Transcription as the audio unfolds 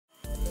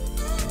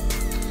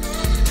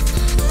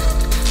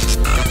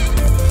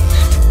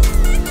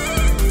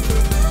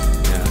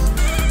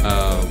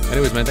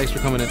course, man. Thanks for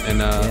coming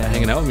in and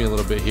hanging out with me a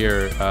little bit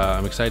here.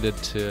 I'm excited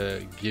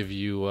to give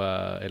you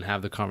and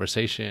have the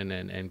conversation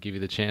and give you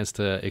the chance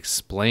to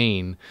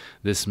explain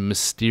this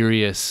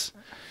mysterious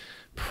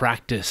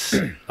practice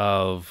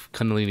of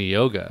Kundalini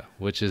Yoga,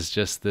 which is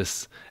just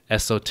this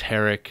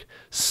esoteric,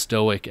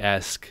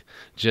 stoic-esque,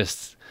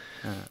 just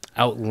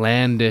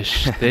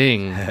outlandish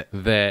thing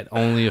that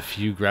only a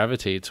few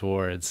gravitate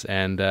towards.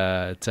 And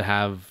to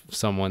have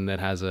someone that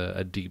has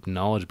a deep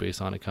knowledge base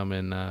on it come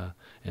in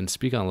and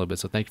speak on a little bit.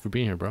 So thank you for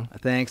being here, bro.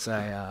 Thanks.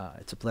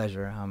 It's a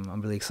pleasure.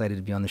 I'm really excited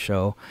to be on the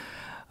show.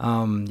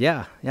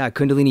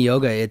 Kundalini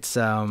Yoga.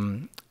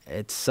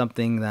 It's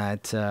something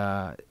that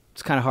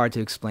it's kind of hard to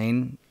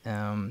explain.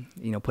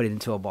 Put it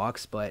into a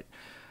box. But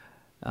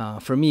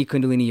for me,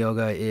 Kundalini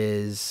Yoga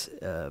is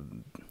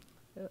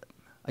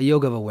a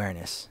yoga of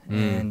awareness,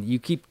 and you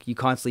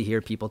constantly hear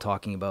people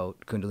talking about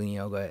Kundalini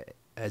Yoga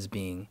as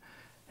being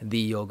the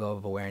yoga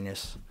of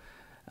awareness.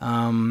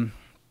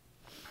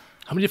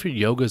 How many different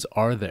yogas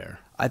are there?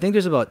 I think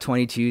there's about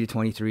 22 to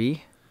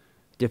 23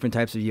 different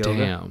types of yoga.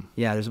 Damn.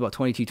 Yeah, there's about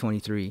 22,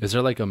 23. Is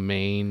there like a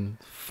main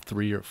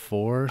 3 or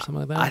 4 or something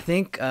like that? I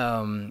think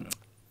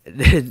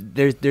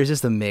there's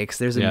just a mix.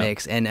 There's a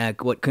mix. And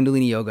what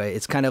Kundalini Yoga,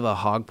 it's kind of a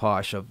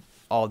hogposh of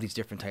all these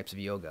different types of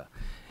yoga.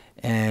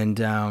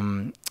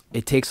 And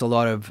it takes a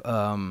lot of,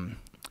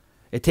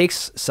 it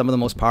takes some of the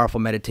most powerful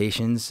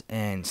meditations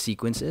and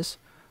sequences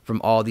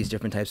from all these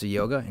different types of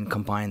yoga and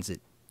combines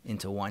it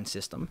into one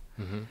system.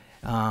 Mm-hmm.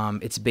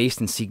 It's based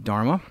in Sikh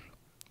Dharma.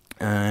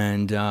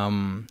 And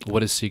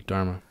what is Sikh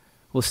Dharma?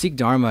 Well, Sikh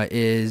Dharma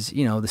is,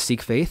 the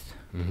Sikh faith.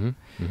 Mm-hmm.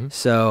 Mm-hmm.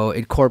 So it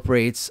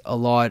incorporates a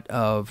lot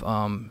of,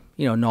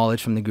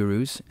 knowledge from the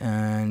gurus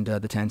and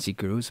the 10 Sikh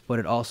gurus, but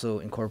it also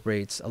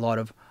incorporates a lot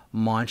of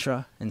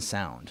mantra and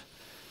sound,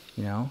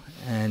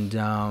 and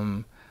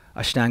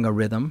Ashtanga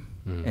rhythm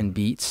and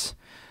beats.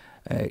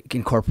 It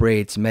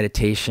incorporates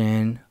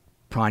meditation,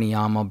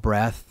 pranayama,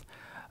 breath,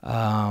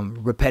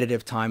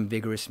 repetitive time,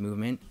 vigorous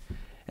movement,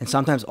 and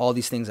sometimes all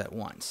these things at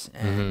once.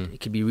 And it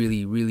could be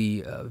really,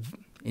 really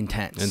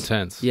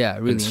intense. Yeah,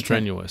 really and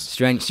strenuous.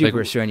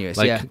 Super strenuous.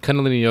 Like yeah.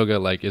 Kundalini Yoga,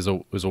 is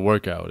a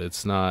workout.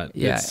 It's not.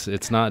 Yeah.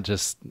 It's not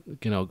just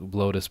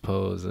lotus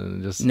pose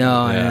and just.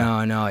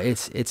 No.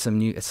 It's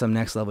some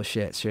next level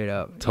shit. Straight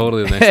up.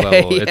 Totally the next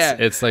level. Yeah.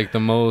 It's like the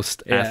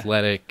most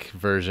athletic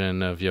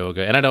version of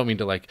yoga, and I don't mean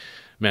to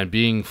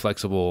being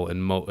flexible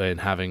and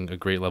having a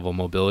great level of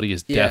mobility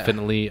is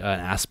definitely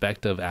an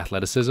aspect of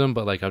athleticism.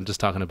 But I'm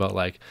just talking about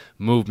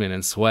movement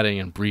and sweating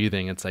and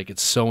breathing. It's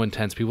it's so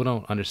intense. People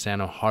don't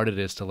understand how hard it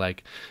is to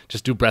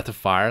just do breath of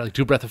fire.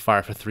 Do breath of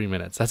fire for 3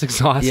 minutes. That's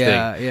exhausting.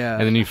 Yeah.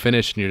 And then you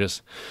finish and you're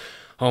just,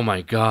 oh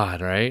my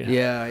God, right?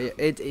 Yeah.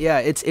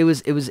 It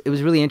was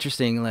really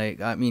interesting.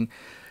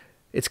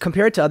 It's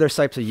compared to other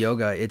types of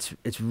yoga.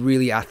 It's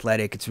really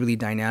athletic. It's really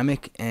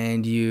dynamic,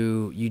 and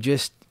it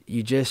just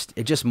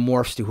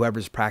morphs to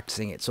whoever's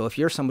practicing it. So if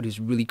you're somebody who's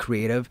really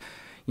creative,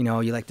 you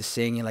like to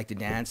sing, you like to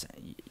dance,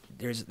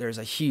 there's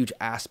a huge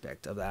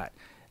aspect of that,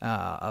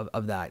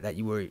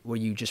 where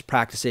you just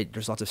practice it.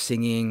 There's lots of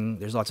singing,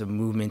 there's lots of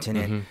movement in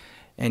it,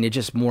 and it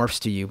just morphs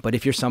to you. But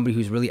if you're somebody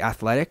who's really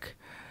athletic,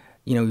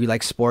 you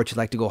like sports, you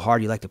like to go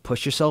hard, you like to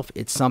push yourself,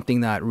 it's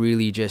something that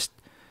really just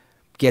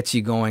gets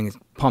you going, it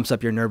pumps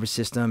up your nervous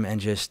system, and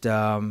just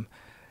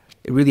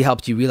it really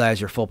helps you realize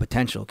your full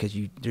potential, because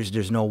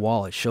there's no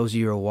wall. It shows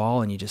you your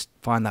wall, and you just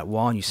find that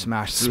wall and you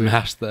smash through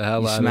it. The hell out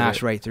of it. You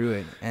smash right through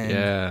it. And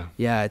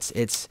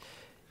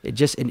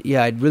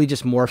it really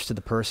just morphs to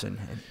the person.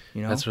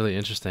 That's really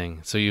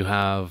interesting. So you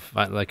have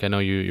I know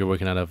you're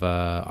working out of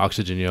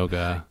Oxygen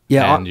Yoga.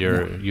 Yeah. And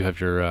you have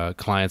your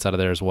clients out of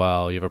there as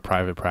well. You have a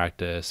private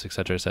practice, et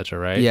cetera,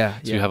 right? Yeah.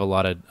 So you have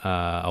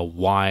a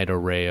wide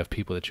array of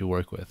people that you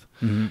work with.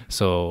 Mm-hmm.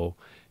 So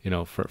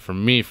for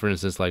me, for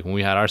instance, when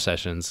we had our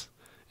sessions,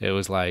 it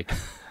was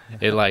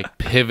it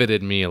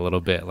pivoted me a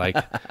little bit.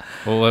 I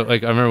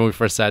remember when we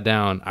first sat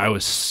down, I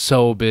was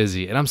so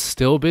busy, and I'm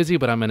still busy,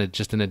 but I'm in a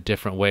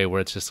different way,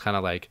 where it's just kind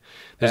of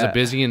there's a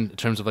busy in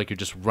terms of you're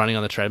just running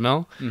on the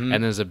treadmill,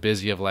 and there's a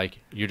busy of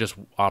you're just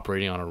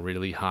operating on a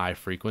really high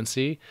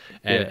frequency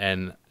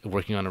and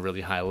working on a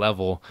really high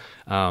level.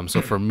 So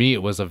for me,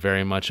 it was a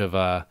very much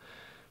of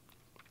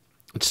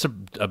just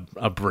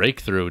a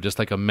breakthrough, just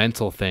a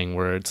mental thing,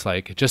 where it's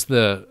just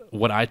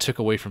what I took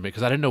away from it,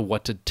 because I didn't know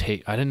what to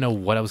take. I didn't know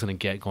what I was going to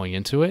get going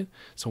into it.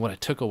 So what I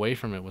took away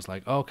from it was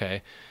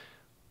okay,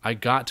 I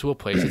got to a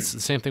place. It's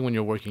the same thing when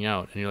you're working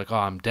out and you're oh,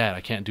 I'm dead.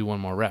 I can't do one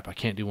more rep.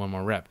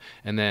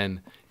 And then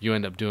you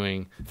end up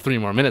doing 3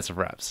 more minutes of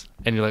reps,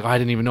 and you're oh, I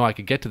didn't even know I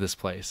could get to this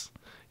place,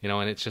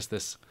 and it's just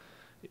this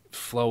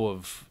flow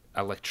of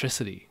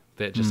electricity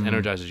that just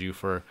energizes you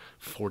for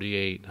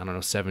 48,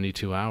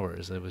 72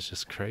 hours. It was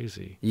just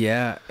crazy.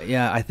 Yeah.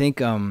 I think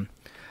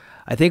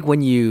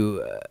when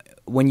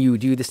you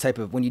do this type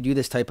of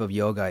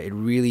yoga, it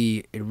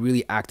really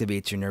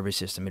activates your nervous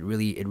system. It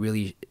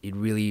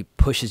really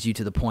pushes you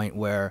to the point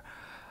where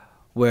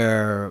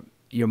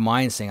your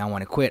mind's saying, I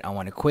want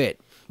to quit.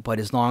 But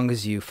as long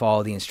as you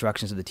follow the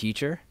instructions of the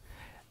teacher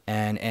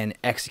and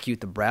execute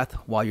the breath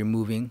while you're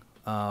moving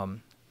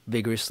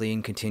vigorously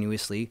and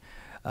continuously,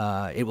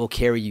 it will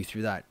carry you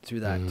through that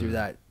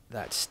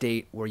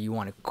state where you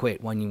want to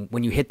quit.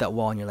 When you hit that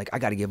wall and you're like, I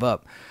got to give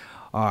up.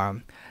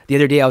 The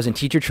other day I was in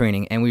teacher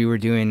training and we were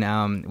doing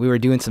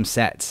some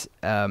sets,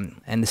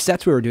 and the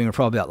sets we were doing were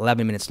probably about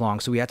 11 minutes long.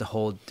 So we had to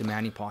hold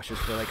demanding postures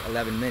for like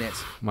 11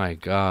 minutes. My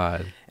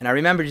God. And I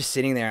remember just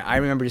sitting there.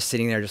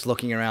 Just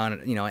looking around,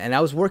 and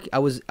I was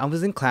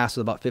in class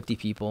with about 50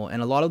 people,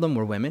 and a lot of them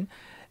were women.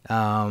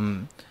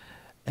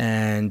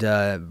 And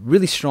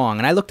really strong.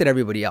 And I looked at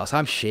everybody else.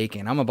 I'm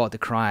shaking. I'm about to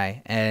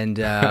cry. And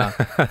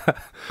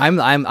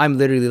I'm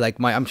literally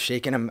like, I'm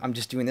shaking. I'm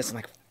just doing this. I'm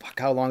like, fuck,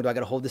 how long do I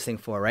got to hold this thing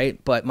for, right?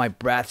 But my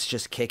breath's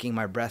just kicking.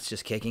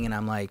 And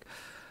I'm like,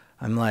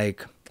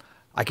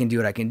 I can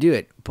do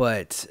it.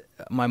 But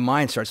my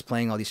mind starts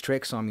playing all these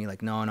tricks on me.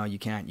 Like, no, you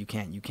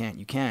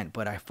can't.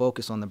 But I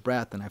focus on the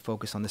breath, and I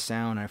focus on the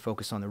sound, and I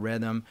focus on the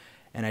rhythm,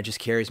 and it just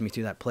carries me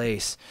through that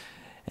place.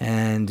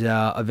 And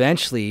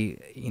eventually,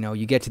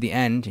 you get to the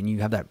end and you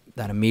have that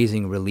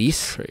amazing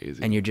release.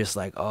 Crazy. And you're just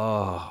like,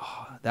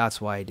 oh,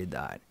 that's why I did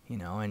that,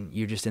 and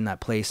you're just in that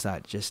place,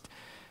 that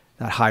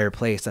higher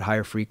place, that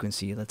higher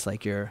frequency. That's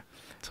like your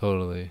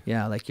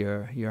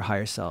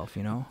higher self,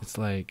 It's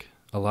like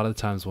a lot of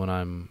the times when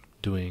I'm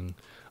doing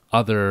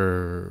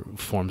other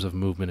forms of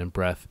movement and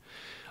breath,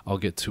 I'll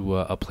get to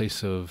a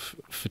place of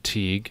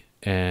fatigue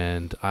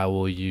and I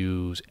will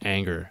use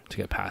anger to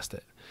get past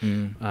it.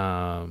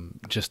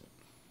 Just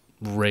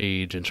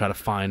rage and try to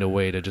find a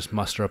way to just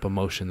muster up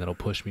emotion that'll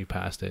push me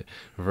past it,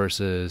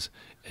 versus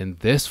in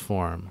this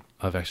form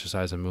of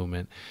exercise and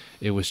movement,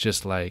 it was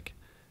just like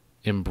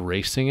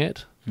embracing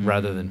it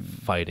rather than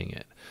fighting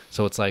it.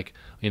 So it's like,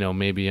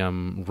 maybe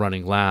I'm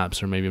running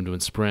laps, or maybe I'm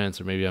doing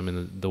sprints, or maybe I'm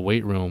in the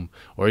weight room,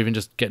 or even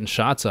just getting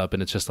shots up,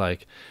 and it's just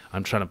like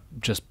I'm trying to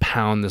just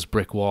pound this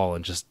brick wall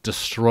and just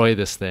destroy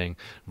this thing,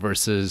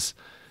 versus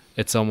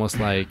it's almost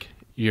like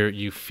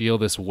you feel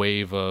this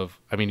wave of,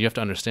 you have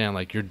to understand,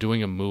 like, you're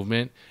doing a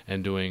movement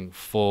and doing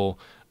full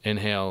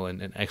inhale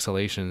and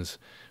exhalations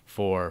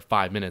for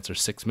 5 minutes or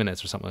 6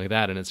 minutes or something like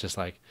that. And it's just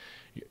like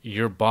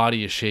your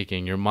body is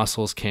shaking, your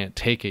muscles can't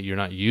take it. You're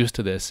not used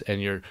to this.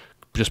 And you're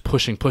just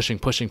pushing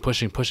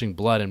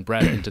blood and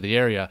breath into the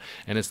area.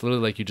 And it's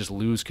literally like you just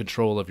lose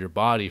control of your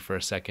body for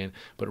a second.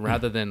 But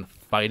rather than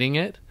fighting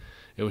it,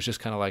 it was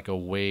just kind of like a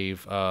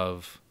wave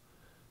of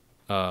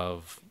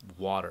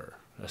water,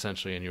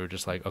 essentially. And you were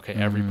just like, okay,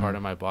 every part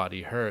of my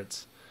body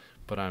hurts,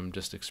 but I'm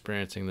just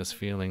experiencing this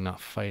feeling, not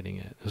fighting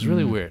it. It was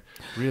really weird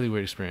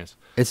experience.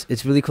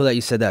 It's really cool that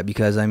you said that,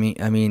 because I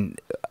mean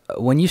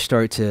when you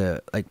start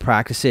to like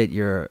practice it,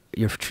 you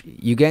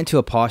get into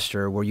a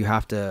posture where you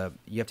have to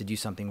do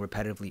something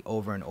repetitively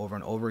over and over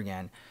and over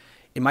again.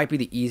 It might be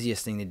the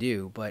easiest thing to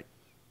do, but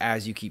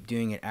as you keep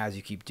doing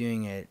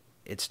it,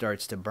 it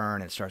starts to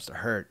burn, it starts to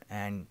hurt,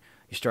 and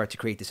you start to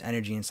create this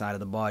energy inside of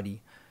the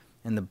body.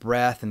 And the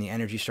breath and the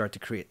energy start to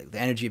create, the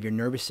energy of your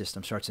nervous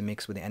system starts to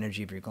mix with the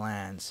energy of your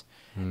glands.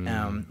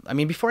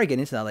 Before I get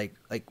into that, like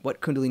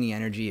what Kundalini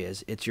energy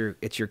is, it's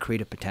your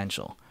creative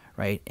potential,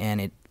 right?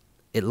 And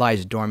it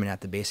lies dormant at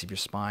the base of your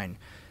spine.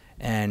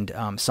 And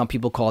some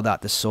people call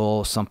that the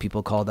soul. Some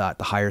people call that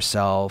the higher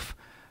self,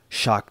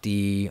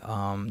 Shakti,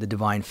 the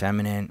divine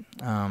feminine.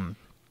 And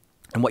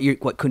what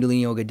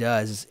Kundalini Yoga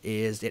does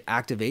is it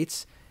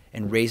activates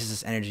and raises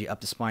this energy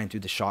up the spine through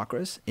the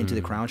chakras into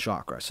the crown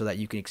chakra, so that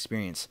you can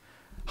experience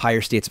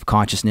higher states of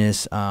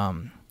consciousness,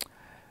 a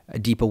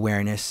deep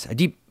awareness, a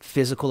deep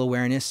physical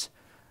awareness,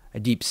 a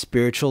deep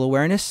spiritual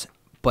awareness,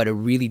 but a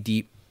really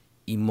deep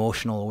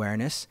emotional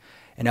awareness.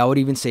 And I would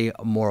even say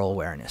a moral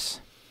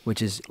awareness,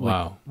 which is,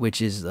 wow.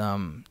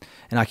 And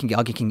I can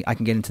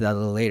get into that a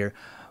little later.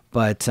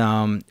 But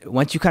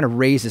once you kind of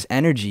raise this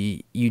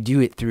energy, you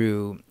do it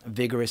through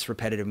vigorous,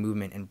 repetitive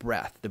movement and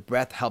breath. The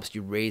breath helps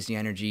you raise the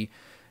energy.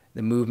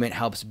 The movement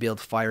helps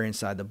build fire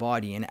inside the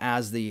body. And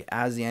as the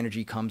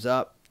energy comes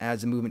up,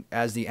 as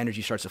the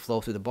energy starts to flow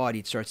through the body,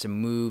 it starts to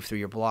move through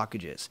your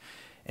blockages,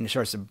 and it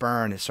starts to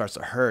burn. It starts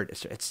to hurt.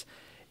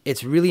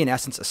 It's really, in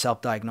essence, a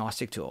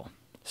self-diagnostic tool.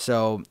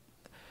 So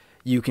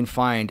you can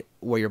find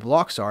where your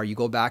blocks are. You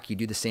go back, you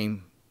do the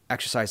same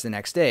exercise the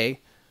next day.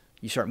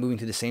 You start moving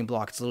through the same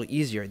block. It's a little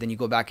easier. Then you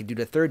go back and do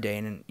the third day,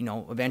 and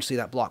then, eventually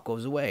that block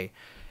goes away.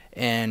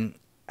 And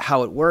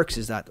how it works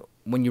is that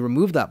when you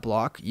remove that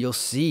block, you'll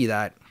see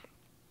that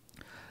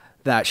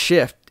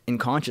shift in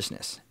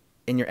consciousness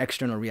in your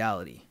external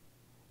reality.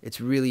 It's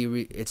a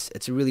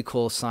really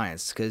cool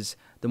science, because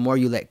the more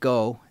you let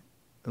go,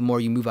 the more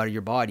you move out of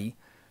your body,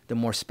 the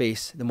more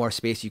space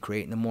you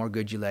create, and the more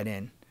good you let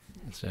in.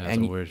 It's a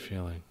weird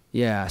feeling.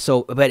 Yeah.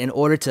 So, but in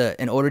order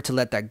to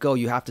let that go,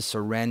 you have to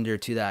surrender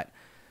to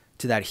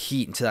that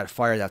heat and to that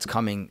fire that's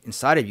coming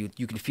inside of you.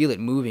 You can feel it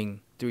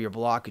moving through your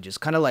blockages,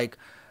 kind of like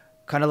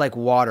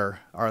water,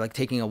 or like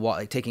taking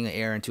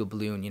air into a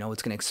balloon.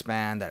 It's going to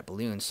expand that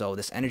balloon. So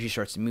this energy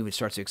starts to move. It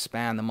starts to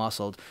expand the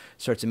muscle,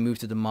 starts to move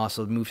through the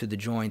muscle, move through the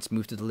joints,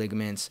 move through the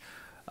ligaments,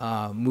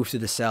 move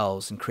through the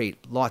cells, and create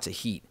lots of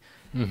heat.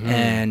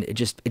 And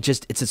it's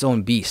its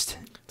own beast.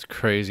 It's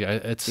crazy.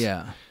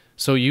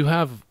 So you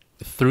have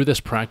through this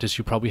practice,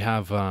 you probably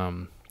have,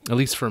 at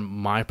least from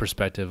my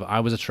perspective, I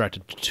was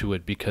attracted to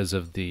it because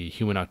of the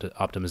human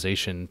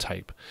optimization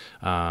type.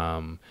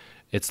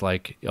 It's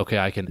like, okay,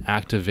 I can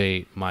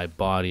activate my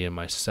body and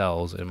my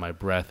cells and my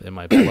breath and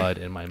my blood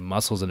and my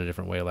muscles in a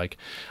different way. Like,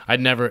 I'd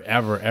never,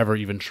 ever, ever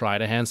even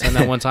tried a handstand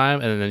that one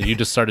time. And then you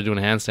just started doing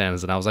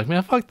handstands. And I was like,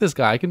 man, fuck this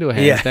guy. I can do a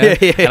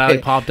handstand. And I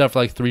like popped up for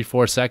like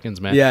 3-4 seconds,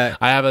 man. Yeah.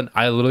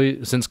 I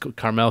literally, since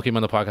Carmel came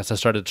on the podcast, I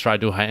started to try to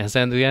do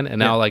handstands again. And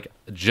now, like,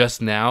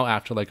 just now,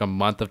 after like a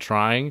month of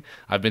trying,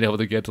 I've been able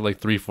to get to like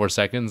 3-4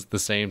 seconds the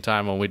same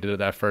time when we did it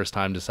that first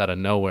time, just out of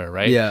nowhere,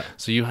 right? Yeah.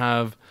 So you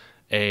have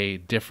a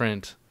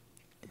different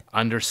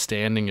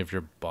understanding of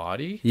your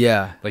body.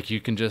 Yeah. Like, you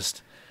can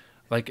just,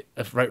 like,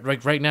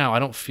 right now I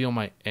don't feel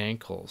my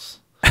ankles.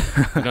 You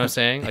know what I'm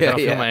saying? Like, I don't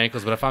feel my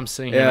ankles, but if I'm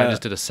sitting here and I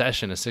just did a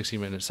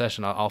 60-minute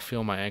session, I'll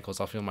feel my ankles,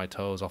 I'll feel my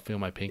toes, I'll feel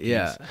my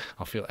pinkies,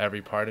 I'll feel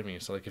every part of me.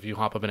 So like, if you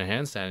hop up in a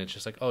handstand, it's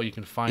just like, oh, you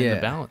can find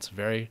the balance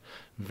very,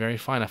 very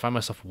fine. I find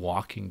myself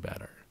walking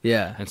better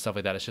and stuff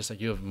like that. It's just like,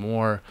 you have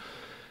more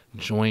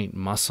joint,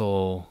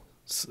 muscle,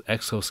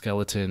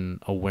 exoskeleton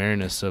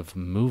awareness of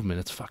movement.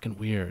 It's fucking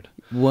weird.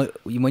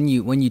 When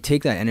you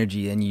take that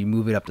energy and you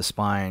move it up the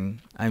spine,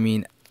 I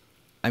mean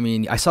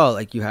I saw,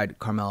 like, you had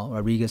Carmel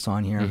Rodriguez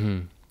on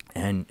here,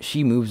 and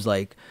she moves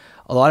like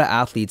a lot of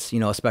athletes, you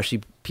know,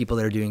 especially people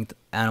that are doing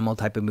animal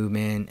type of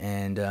movement,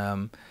 and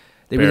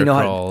they really know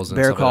how to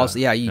bear crawls.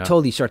 Yeah, you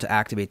totally start to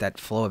activate that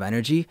flow of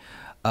energy.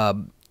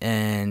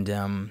 And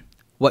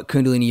what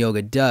Kundalini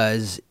Yoga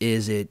does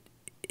is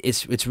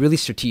it's really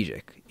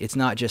strategic. It's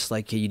not just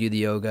like, hey, you do the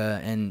yoga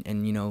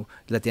and you know,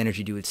 let the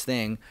energy do its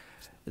thing.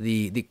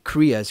 The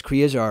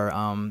kriyas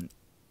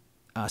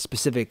are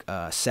specific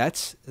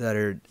sets that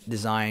are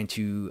designed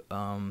to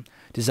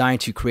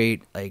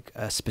create like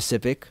a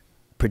specific,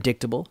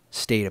 predictable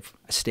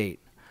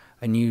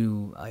a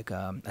new, like,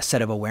 a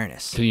set of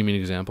awareness. Can you give me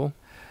an example?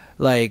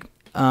 Like,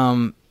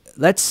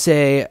 let's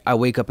say I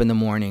wake up in the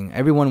morning.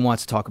 Everyone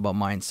wants to talk about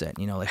mindset.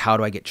 You know, like, how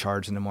do I get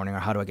charged in the morning, or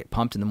how do I get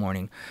pumped in the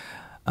morning?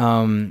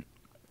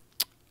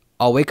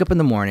 I'll wake up in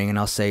the morning and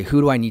I'll say,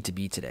 who do I need to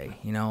be today?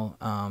 You know,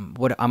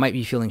 what I might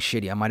be feeling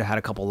shitty. I might have had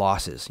a couple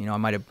losses. You know, I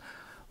might have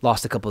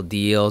lost a couple of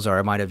deals, or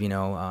I might have, you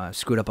know,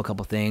 screwed up a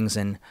couple things,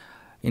 and,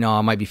 you know,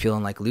 I might be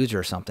feeling like a loser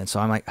or something. So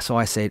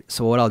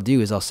so what I'll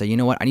do is I'll say, you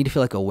know what? I need to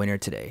feel like a winner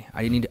today.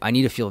 I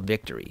need to feel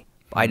victory.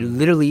 I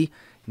literally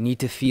need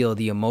to feel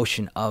the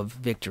emotion of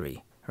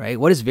victory, right?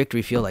 What does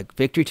victory feel like?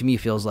 Victory to me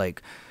feels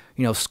like,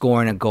 you know,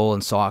 scoring a goal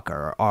in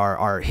soccer,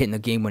 or hitting a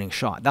game-winning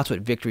shot. That's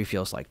what victory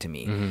feels like to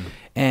me.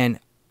 And,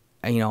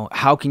 you know,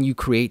 how can you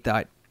create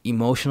that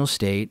emotional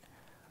state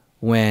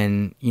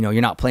when, you know,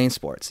 you're not playing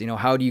sports? You know,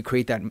 how do you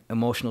create that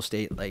emotional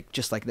state, like,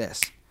 just like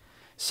this?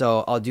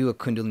 So I'll do a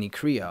Kundalini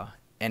Kriya,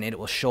 and it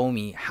will show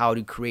me how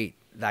to create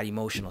that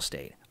emotional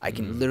state. I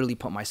can literally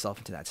put myself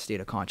into that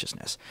state of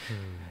consciousness.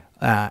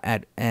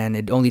 And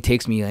it only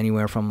takes me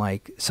anywhere from,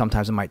 like,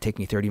 sometimes it might take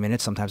me 30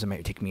 minutes, sometimes it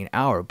might take me an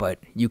hour, but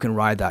you can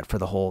ride that for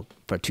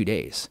 2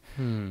 days.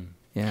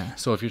 Yeah.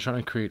 So if you're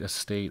trying to create a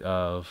state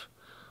of,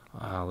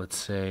 let's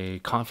say,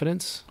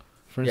 confidence,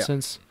 for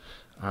instance,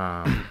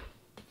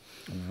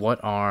 what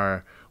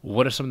are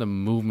some of the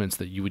movements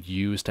that you would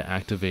use to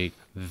activate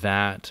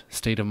that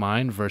state of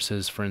mind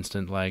versus, for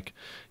instance, like,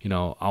 you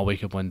know, I'll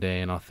wake up one day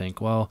and I'll think,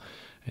 well,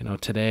 you know,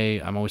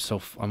 today I'm always so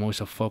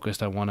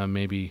focused. I want to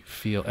maybe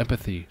feel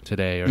empathy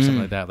today, or something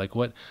like that. Like,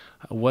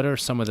 what are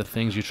some of the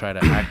things you try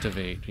to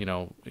activate? You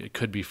know, it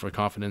could be for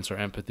confidence or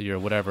empathy or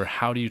whatever.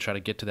 How do you try to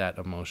get to that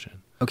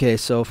emotion? Okay,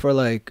 so for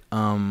like,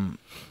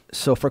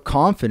 so for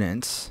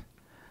confidence,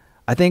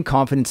 I think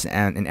confidence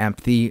and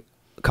empathy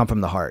come from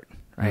the heart,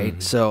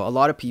 right? So a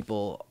lot of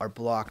people are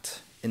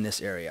blocked in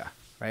this area,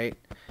 right?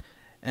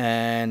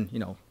 And, you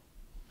know,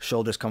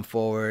 shoulders come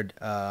forward,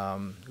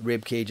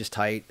 rib cage is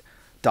tight,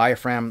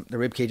 the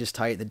rib cage is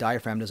tight, the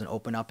diaphragm doesn't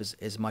open up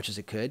as much as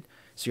it could.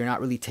 So you're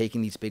not really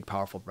taking these big,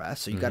 powerful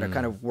breaths. So you got to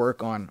kind of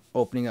work on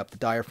opening up the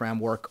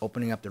diaphragm,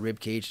 opening up the rib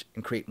cage,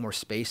 and create more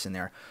space in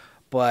there.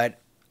 But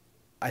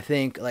I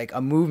think, like, a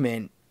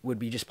movement would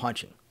be just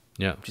punching.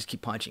 Yeah. Just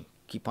keep punching,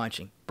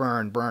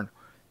 burn,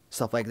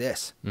 stuff like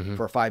this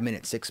for 5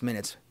 minutes, 6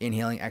 minutes,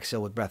 inhaling,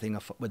 exhale with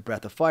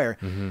breath of fire.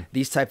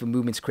 These type of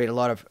movements create a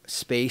lot of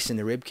space in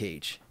the rib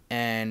cage.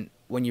 And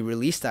when you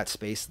release that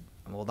space,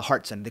 well, the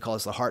heart center, they call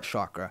this the heart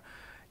chakra,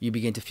 you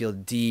begin to feel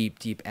deep,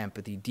 deep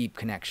empathy, deep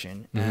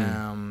connection,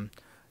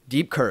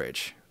 deep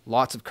courage,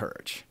 lots of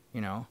courage,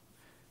 you know?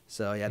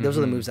 So yeah, those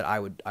are the moves that I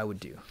would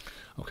do.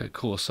 Okay,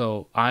 cool.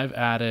 So I've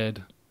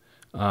added,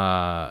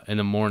 in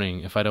the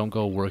morning, if I don't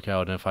go work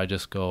out and if I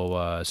just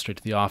go straight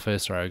to the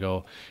office, or I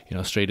go, you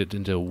know, straight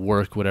into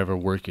work, whatever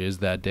work is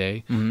that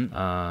day, you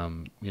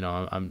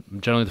know, I'm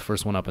generally the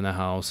first one up in the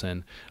house,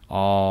 and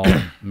I'll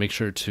make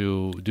sure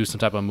to do some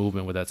type of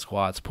movement with that,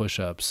 squats,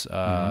 push-ups.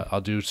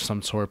 I'll do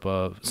some sort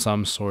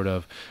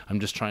of, I'm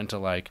just trying to,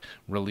 like,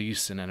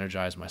 release and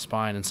energize my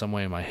spine in some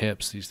way, my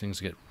hips. These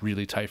things get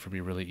really tight for me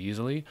really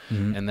easily.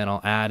 And then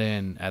I'll add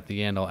in, at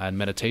the end, I'll add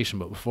meditation.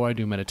 But before I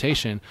do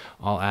meditation,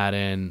 I'll add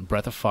in breath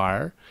breath of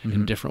fire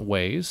in different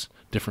ways,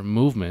 different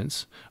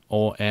movements,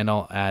 and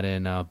I'll add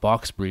in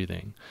box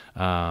breathing.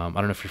 I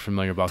don't know if you're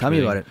familiar with box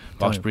breathing. Tell me about it.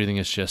 Box breathing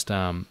is just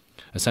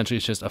essentially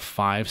it's just a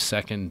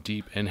 5-second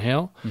deep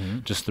inhale,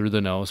 just through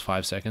the nose,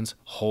 5 seconds,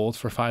 hold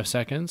for 5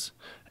 seconds,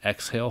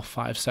 exhale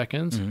 5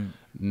 seconds,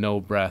 no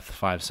breath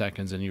 5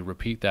 seconds, and you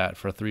repeat that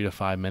for 3 to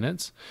 5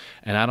 minutes.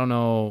 And I don't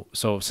know,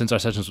 so since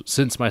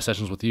my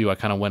sessions with you, I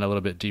kind of went a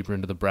little bit deeper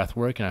into the breath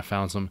work, and I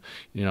found some,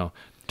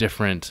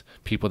 different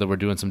people that were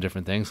doing some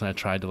different things, and I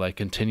tried to like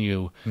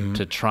continue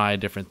to try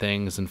different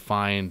things and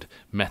find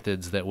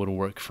methods that would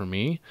work for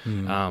me,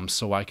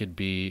 so I could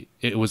be,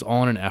 it was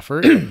all in an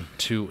effort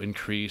to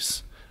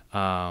increase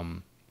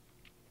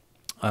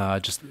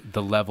just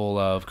the level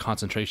of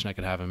concentration I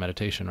could have in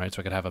meditation, right? So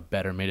I could have a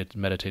better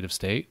meditative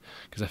state,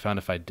 because I found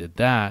if I did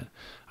that,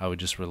 I would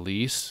just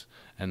release,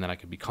 and then I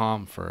could be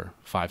calm for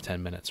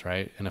 5-10 minutes,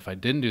 right? And if I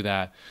didn't do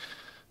that,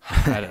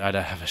 I'd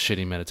have a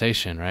shitty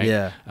meditation, right?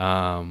 Yeah.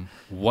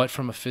 What,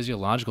 from a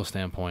physiological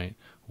standpoint,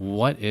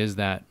 what is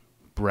that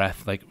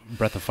breath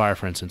of fire,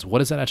 for instance?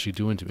 What is that actually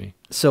doing to me?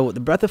 So the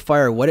breath of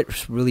fire, what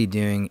it's really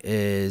doing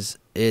is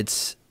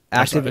it's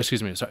active.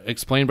 Sorry,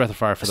 explain breath of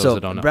fire for those that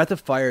don't know. Breath of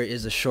fire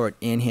is a short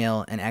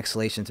inhale and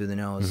exhalation through the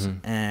nose,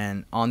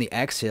 and on the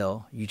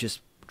exhale, you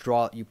just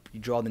draw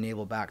the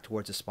navel back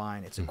towards the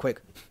spine. It's a quick,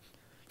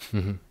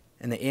 and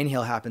the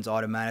inhale happens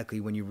automatically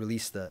when you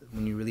release the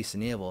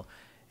navel.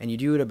 And you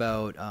do it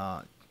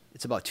about,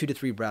 it's about 2 to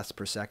 3 breaths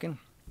per second.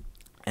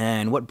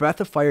 And what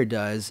breath of fire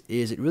does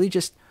is it really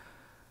just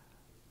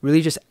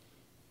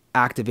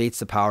activates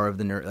the power of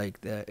the nerve.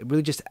 It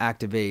really just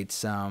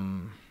activates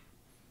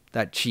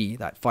that chi,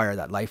 that fire,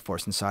 that life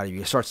force inside of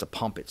you. It starts to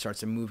pump it,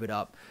 starts to move it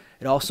up.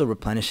 It also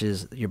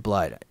replenishes your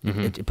blood.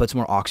 It puts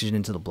more oxygen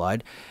into the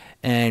blood.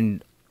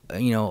 And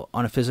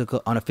on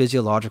a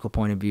physiological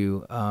point of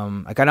view,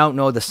 I don't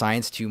know the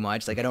science too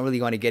much. I don't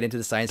really want to get into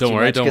the science too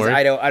much, because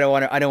I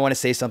don't want to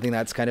say something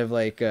that's kind of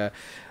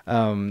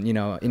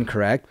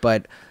incorrect.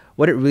 But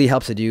what it really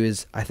helps to do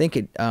is, I think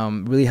it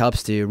really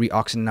helps to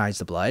reoxygenate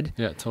the blood.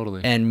 Yeah, totally.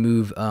 And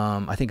move,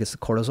 I think it's the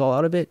cortisol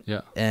out of it.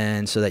 Yeah.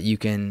 And so that you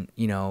can,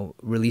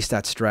 release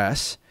that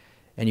stress,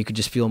 and you can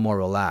just feel more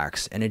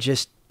relaxed. And it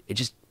just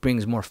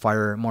brings more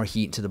fire, more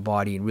heat into the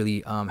body, and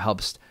really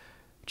helps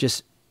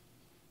just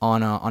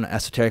on an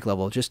esoteric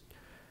level, just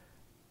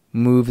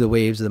move the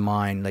waves of the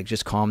mind,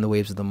 just calm the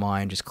waves of the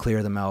mind, just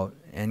clear them out,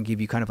 and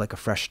give you kind of like a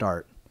fresh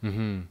start.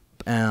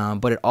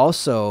 But it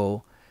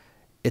also,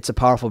 it's a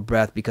powerful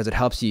breath because it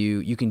helps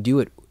you can do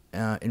it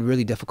in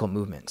really difficult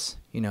movements.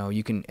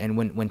 You can, and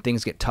when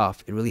things get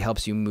tough, it really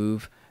helps you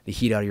move the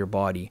heat out of your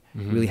body.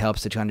 It really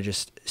helps to kind of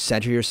just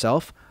center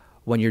yourself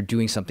when you're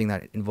doing something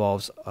that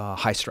involves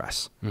high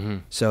stress.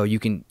 So you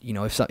can,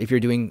 if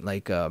you're doing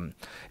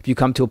if you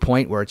come to a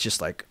point where it's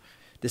just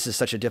this is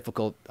such a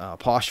difficult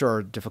posture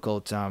or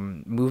difficult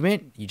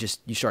movement,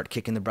 you start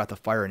kicking the breath of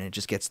fire, and it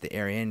just gets the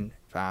air in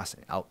fast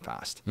and out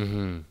fast.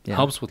 Yeah.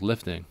 Helps with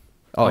lifting.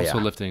 Helps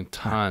with lifting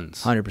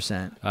tons.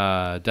 100%.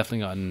 Definitely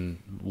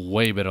gotten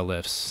way better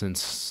lifts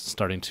since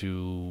starting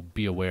to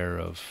be aware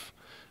of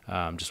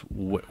just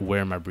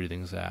where my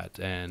breathing's at,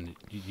 and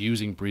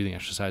using breathing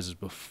exercises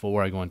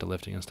before I go into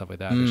lifting and stuff like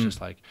that. It's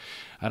just I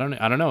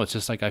don't know. It's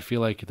just I feel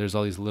like there's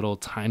all these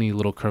tiny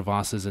little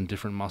crevasses in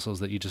different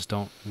muscles that you just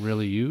don't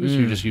really use.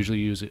 You're just usually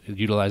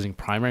utilizing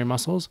primary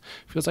muscles.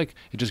 It feels like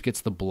it just gets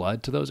the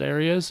blood to those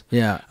areas.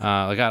 Yeah.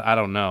 I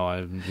don't know.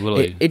 I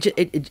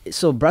literally.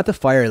 So breath of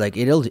fire,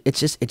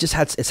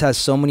 it has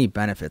so many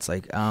benefits.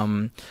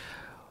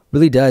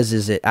 Really does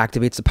is it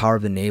activates the power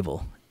of the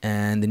navel.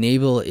 And the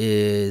navel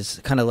is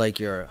kind of like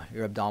your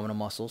abdominal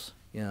muscles,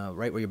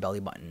 right where your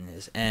belly button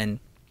is. And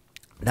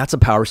that's a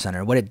power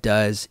center. What it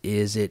does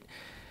is it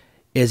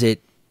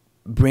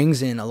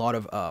brings in a lot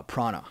of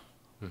prana,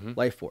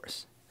 life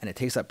force. And it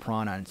takes that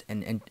prana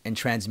and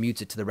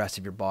transmutes it to the rest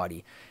of your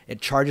body.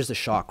 It charges the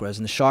chakras.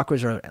 And the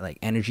chakras are like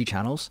energy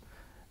channels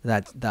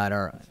that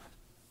are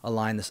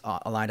aligned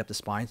up the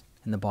spine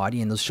and the body.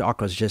 And those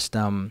chakras just...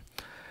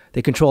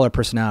 they control our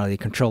personality, they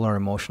control our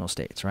emotional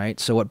states, right?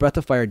 So what breath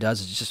of fire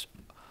does is it just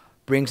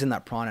brings in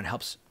that prana and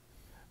helps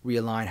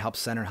realign,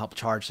 helps center, help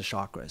charge the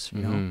chakras,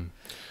 you know?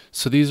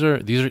 So these are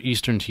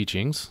Eastern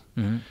teachings.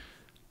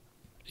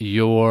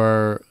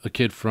 You're a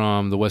kid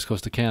from the West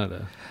Coast of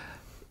Canada,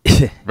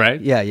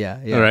 right? Yeah.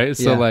 All right.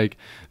 So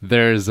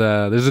there's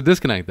a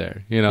disconnect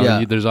there,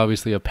 there's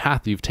obviously a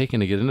path you've taken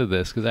to get into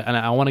this. And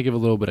I want to give a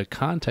little bit of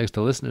context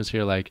to listeners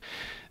here.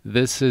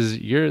 This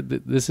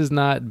has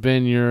not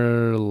been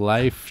your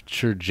life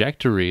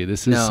trajectory.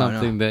 This is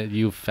something that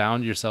you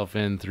found yourself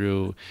in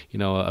through,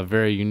 a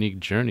very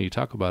unique journey.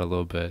 Talk about it a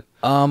little bit.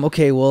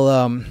 Okay.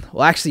 Well,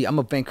 actually, I'm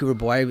a Vancouver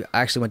boy.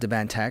 I actually went to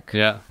Van Tech.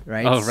 Yeah.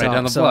 Right. Oh, right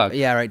down the block.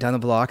 Yeah, right down the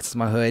block. It's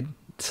my hood.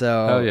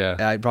 So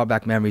I brought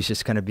back memories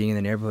just kind of being in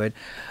the neighborhood.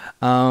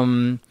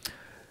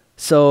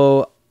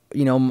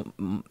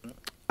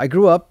 I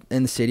grew up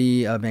in the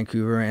city of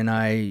Vancouver, and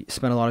I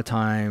spent a lot of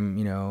time,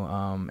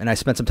 and I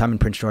spent some time in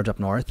Prince George up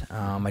north.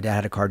 My dad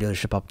had a car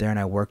dealership up there, and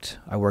I worked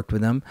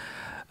with him.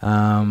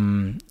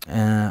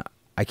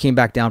 I came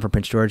back down from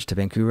Prince George to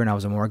Vancouver, and I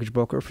was a mortgage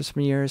broker for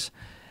some years.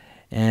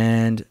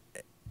 And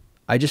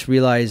I just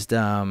realized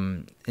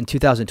in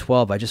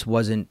 2012, I just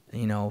wasn't,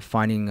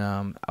 finding.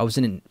 I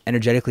wasn't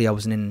energetically. I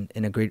wasn't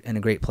in a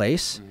great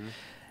place,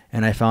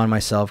 and I found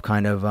myself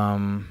kind of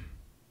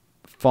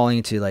falling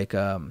into like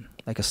a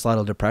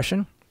slight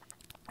depression,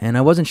 and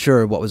I wasn't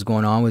sure what was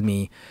going on with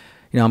me.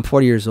 I'm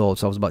 40 years old,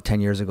 so I was about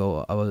 10 years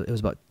ago. It was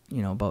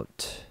about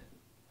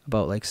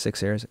like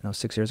 6 years ago,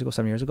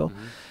 7 years ago.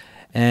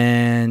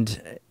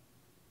 And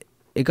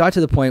it got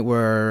to the point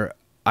where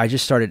I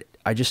just started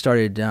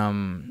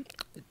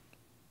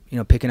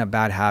picking up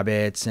bad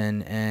habits,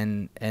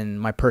 and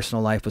my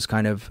personal life was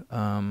kind of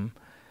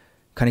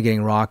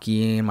getting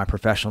rocky, and my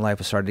professional life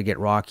was starting to get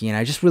rocky, and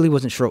I just really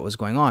wasn't sure what was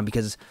going on,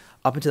 because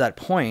up until that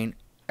point,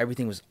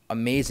 everything was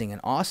amazing and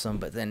awesome,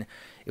 but then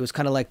it was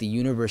kind of like the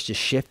universe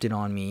just shifted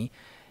on me,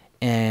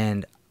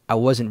 and I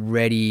wasn't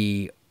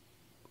ready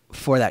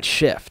for that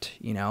shift,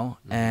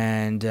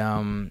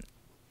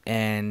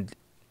 and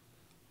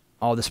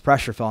all this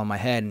pressure fell on my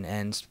head,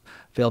 and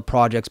failed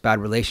projects, bad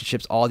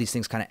relationships, all these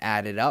things kind of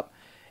added up,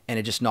 and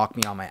it just knocked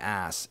me on my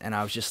ass. And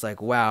I was just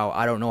like, wow,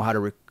 I don't know how to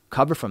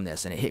recover from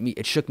this. And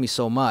it shook me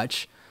so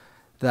much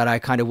that I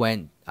kind of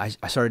I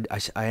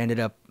ended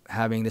up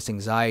having this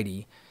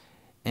anxiety,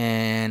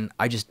 and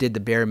I just did the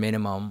bare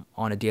minimum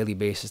on a daily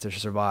basis to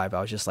survive.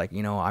 I was just like, I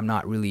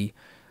didn't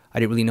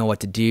really know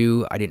what to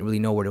do. I didn't really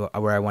know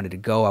where I wanted to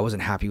go. I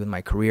wasn't happy with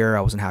my career.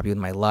 I wasn't happy with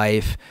my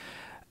life.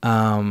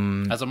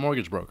 As a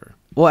mortgage broker.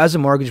 Well, as a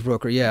mortgage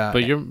broker, yeah.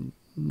 But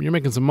you're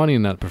making some money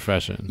in that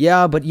profession.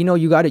 Yeah, but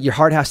you got it. Your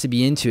heart has to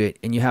be into it,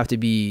 and your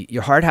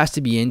heart has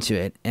to be into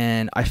it.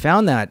 And I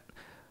found that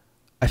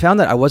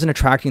I wasn't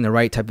attracting the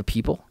right type of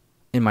people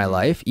in my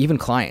life, even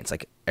clients.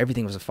 Like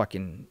everything was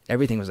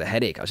a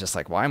headache. I was just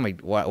like, why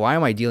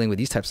am I dealing with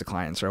these types of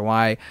clients, or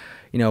why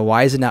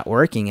is it not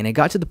working? And it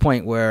got to the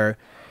point where,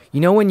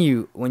 when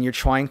you're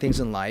trying things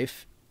in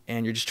life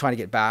and you're just trying to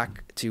get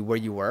back to where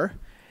you were,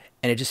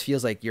 and it just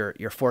feels like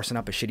you're forcing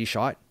up a shitty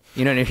shot.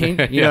 You know what I mean?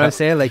 You know what I'm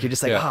saying? Like, you're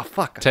just like, oh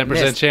fuck,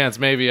 10% chance,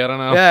 maybe, I don't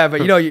know. Yeah,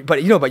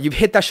 but you've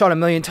hit that shot a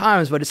million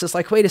times, but it's just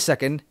like, wait a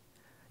second,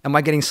 am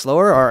I getting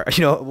slower, or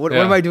what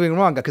am I doing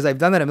wrong? Because I've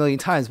done that a million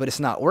times, but it's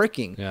not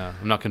working. Yeah,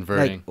 I'm not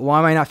converting. Like, why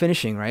am I not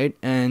finishing, right?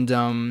 And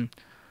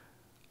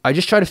I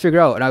just try to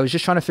figure out, and I was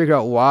just trying to figure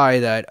out why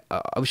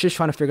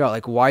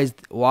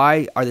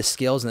are the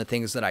skills and the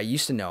things that I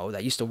used to know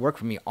that used to work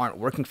for me aren't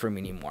working for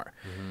me anymore.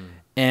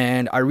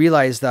 And I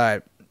realized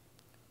that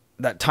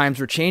times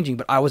were changing,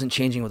 but I wasn't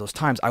changing with those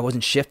times. I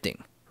wasn't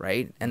shifting,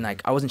 right? And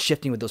like, I wasn't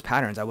shifting with those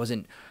patterns. I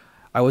wasn't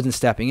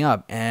stepping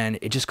up, and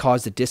it just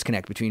caused a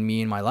disconnect between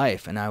me and my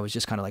life. And I was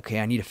just kind of like, hey,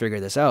 I need to figure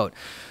this out.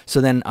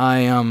 So then I,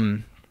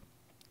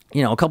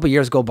 a couple of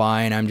years go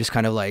by, and I'm just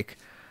kind of like,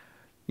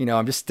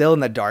 I'm just still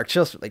in the dark,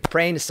 just like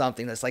praying to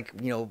something that's like,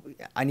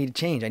 I need to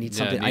change. I need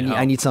something.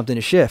 I need something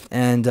to shift.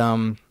 And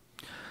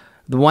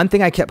the one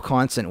thing I kept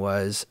constant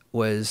was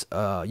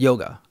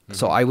yoga.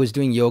 So I was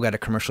doing yoga at a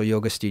commercial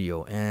yoga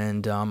studio,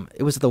 and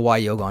it was at the Y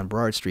Yoga on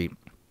Burrard Street.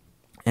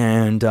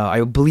 And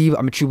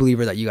I'm a true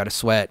believer that you got to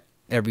sweat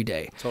every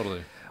day.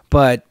 Totally.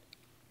 But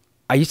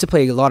I used to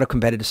play a lot of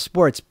competitive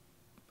sports,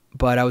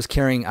 but I was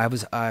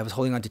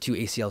holding on to 2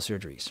 ACL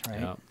surgeries, right?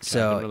 Yeah,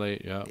 so, I can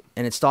relate, yeah.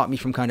 And it stopped me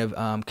from kind of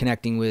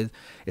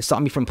it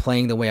stopped me from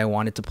playing the way I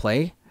wanted to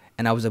play,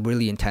 and I was a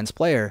really intense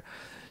player.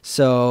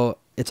 So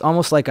it's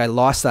almost like I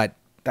lost that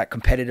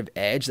competitive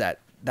edge, that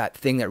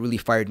thing that really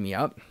fired me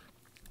up.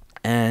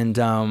 And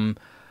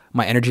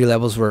my energy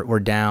levels were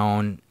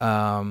down,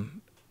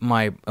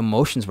 my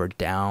emotions were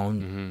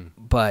down,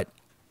 but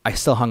I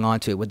still hung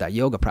on to it with that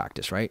yoga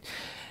practice, right?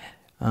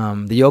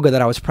 The yoga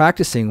that I was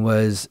practicing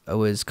was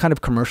kind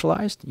of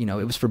commercialized. It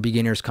was for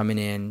beginners coming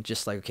in,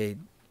 just like, okay,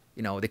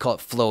 they call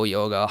it flow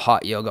yoga,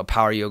 hot yoga,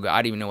 power yoga.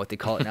 I don't even know what they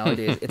call it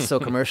nowadays. It's so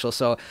commercial.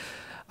 So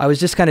I was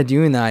just kind of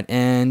doing that.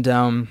 And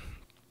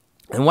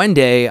one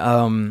day,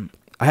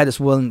 I had this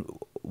one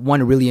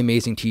really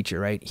amazing teacher,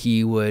 right?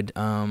 He would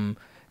kind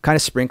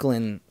of sprinkle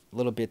in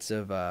little bits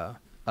of like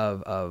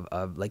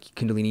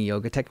Kundalini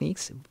Yoga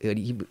techniques. I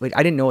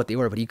didn't know what they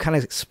were, but he kind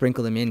of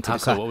sprinkled them into the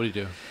class. What would he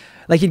do?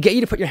 Like, he'd get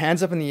you to put your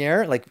hands up in the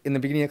air, like in the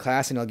beginning of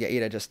class, and he'll get you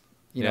to just,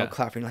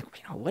 clap. And you're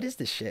like, what is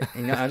this shit?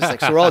 And, I was just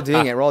like, so we're all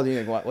doing it. We're all doing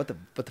it. What the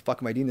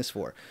fuck am I doing this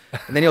for?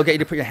 And then he'll get you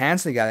to put your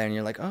hands together, and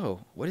you're like,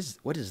 oh, what is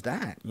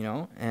that?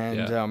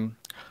 And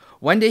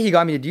one day he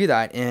got me to do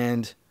that,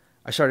 and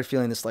I started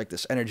feeling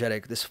this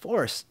energetic, this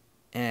force.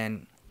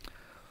 And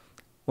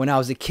when I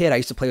was a kid, I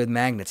used to play with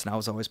magnets, and I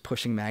was always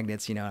pushing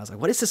magnets. I was like,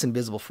 what is this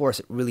invisible force?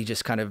 It really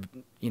just kind of,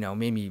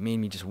 made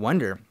me just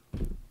wonder.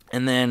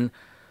 And then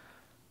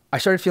I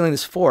started feeling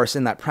this force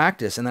in that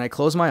practice, and then I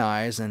closed my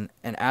eyes, and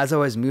as I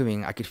was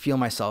moving, I could feel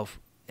myself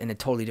in a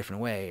totally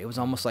different way. It was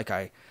almost like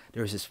there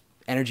was this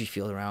energy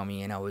field around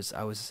me, and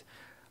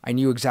I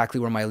knew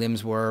exactly where my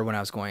limbs were when I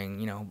was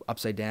going,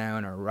 upside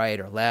down or right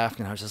or left,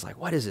 and I was just like,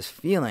 what is this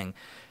feeling?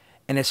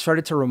 And it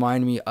started to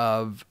remind me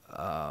of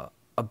a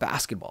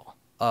basketball.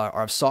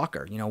 of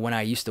soccer. You know, when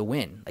I used to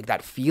win, like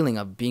that feeling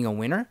of being a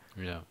winner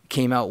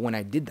came out when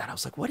I did that. I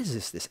was like, what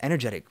is this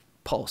energetic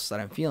pulse that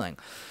I'm feeling?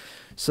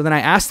 So then I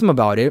asked him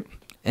about it,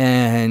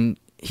 and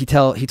he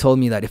told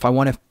me that if I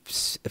want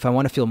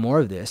to feel more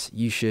of this,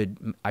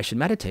 I should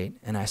meditate.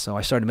 And so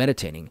I started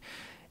meditating,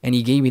 and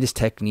he gave me this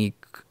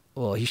technique.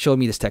 Well, he showed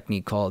me this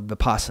technique called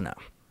Vipassana.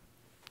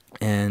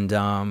 And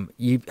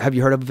have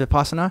you heard of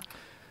Vipassana?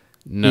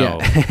 No.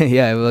 Yeah.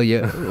 Yeah.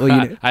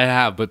 Well, I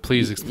have, but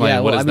please explain. Yeah,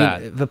 what is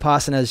that?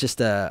 Vipassana is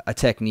just a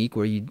technique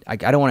where I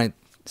don't want to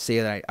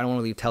say that I don't want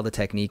to really tell the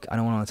technique. I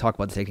don't want to talk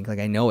about the technique like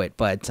I know it,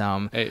 but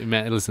hey,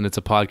 man, listen, it's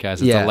a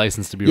podcast. It's a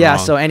license to be wrong. Yeah.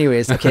 So,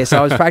 anyways, okay. So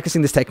I was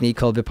practicing this technique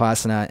called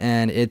Vipassana,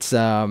 and it's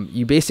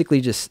you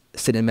basically just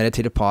sit in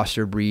meditative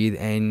posture, breathe,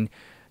 and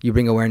you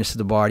bring awareness to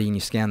the body, and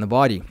you scan the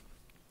body.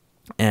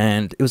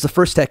 And it was the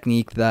first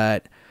technique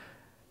type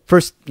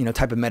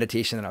of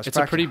meditation that I was practicing. It's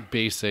a pretty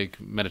basic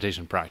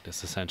meditation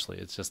practice, essentially.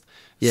 It's just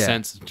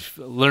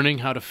learning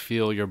how to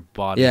feel your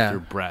body, your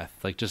breath,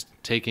 like just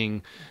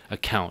taking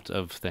account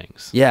of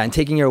things. Yeah, and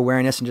taking your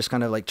awareness and just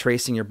kind of like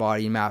tracing your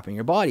body and mapping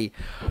your body.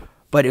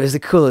 But it was the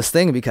coolest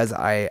thing because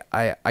I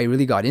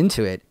really got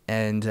into it.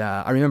 And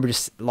I remember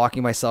just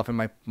locking myself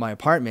in my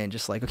apartment,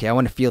 just like, okay, I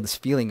want to feel this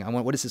feeling.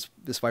 What is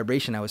this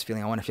vibration I was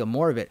feeling? I want to feel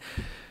more of it.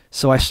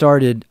 So I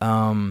started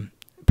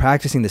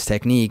practicing this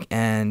technique,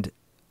 and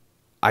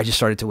I just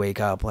started to wake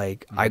up.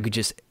 Like I could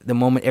just,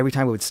 every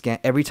time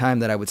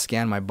that I would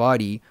scan my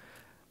body,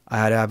 I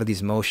had to have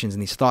these emotions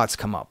and these thoughts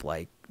come up,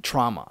 like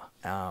trauma,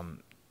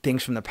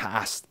 things from the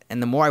past.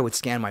 And the more I would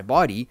scan my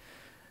body,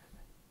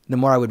 the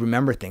more I would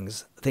remember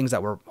things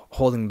that were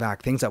holding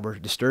back, things that were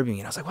disturbing me.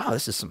 And I was like, wow,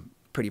 this is some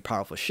pretty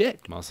powerful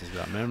shit. Muscles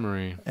got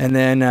memory. And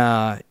then,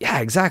 yeah,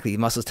 exactly.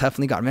 Muscles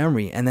definitely got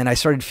memory. And then I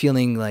started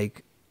feeling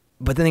like,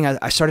 but then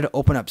I started to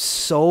open up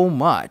so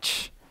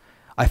much.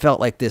 I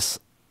felt like this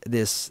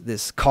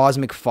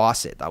cosmic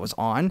faucet that was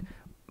on,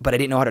 but I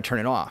didn't know how to turn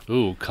it off.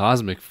 Ooh,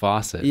 cosmic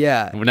faucet.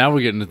 Yeah. Well, now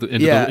we're getting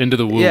into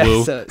the woo woo.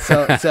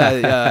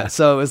 Yeah.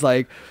 So it was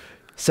like,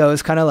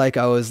 it's kind of like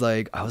I was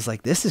like,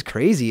 this is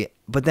crazy.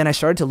 But then I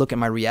started to look at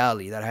my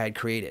reality that I had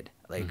created,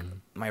 like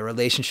my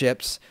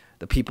relationships,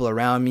 the people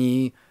around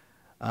me,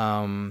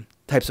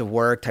 types of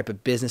work, type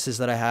of businesses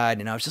that I had,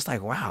 and I was just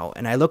like, wow.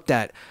 And I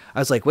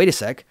was like, wait a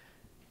sec.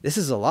 This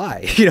is a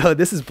lie.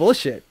 This is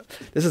bullshit.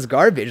 This is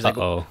garbage. Like,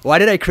 why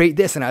did I create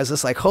this? And I was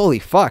just like, holy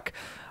fuck.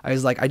 I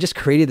was like, I just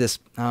created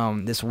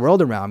this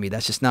world around me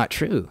that's just not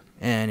true.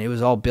 And it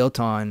was all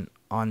built on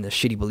the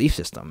shitty belief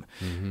system.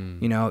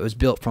 It was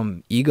built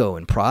from ego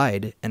and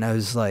pride. And I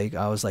was like,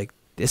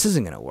 this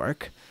isn't going to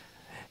work.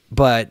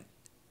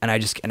 And I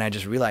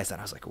just realized that.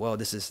 I was like, whoa,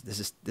 this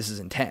is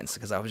intense.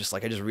 Because I was just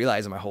like, I just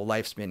realized that my whole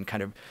life's been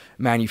kind of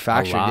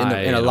manufactured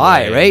in a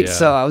lie, right? Yeah.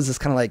 So I was just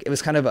kind of like,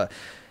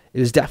 it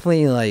was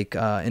definitely like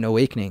an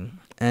awakening,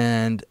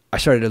 and I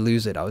started to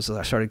lose it. I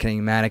started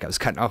getting manic. I was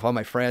cutting off all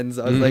my friends.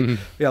 I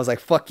was like,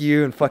 fuck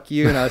you,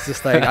 and I was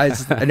just like,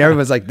 and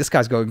everyone's like, this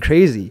guy's going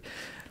crazy.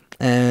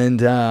 And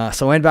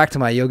so I went back to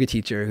my yoga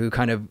teacher, who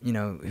kind of,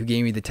 who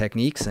gave me the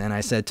techniques, and I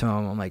said to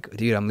him, I'm like,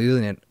 dude, I'm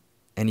losing it.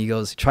 And he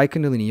goes, try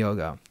Kundalini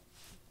Yoga.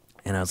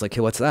 And I was like,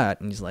 hey, what's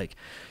that? And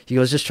he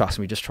goes, just trust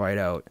me, just try it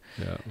out.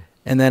 Yeah.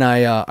 And then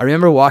I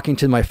remember walking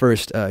to my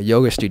first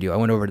yoga studio. I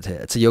went over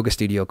it's a yoga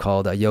studio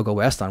called Yoga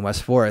West on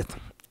West 4th.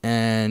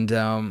 And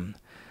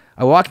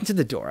I walked into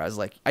the door. I was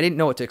like, I didn't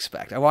know what to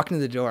expect. I walked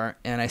into the door,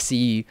 and I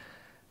see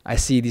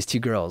these two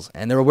girls,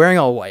 and they were wearing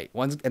all white.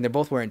 And they're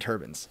both wearing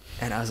turbans.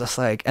 And I was just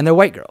like, and they're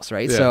white girls,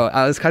 right? Yeah. So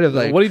I was kind of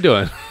like, what are you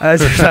doing? I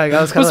was kind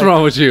of what's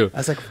wrong with you? I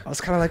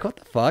was kind of like, what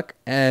the fuck?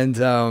 And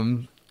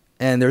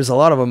there's a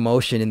lot of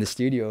emotion in the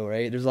studio,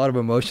 right? There's a lot of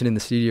emotion in the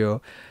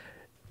studio.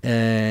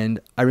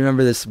 And I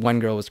remember this one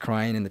girl was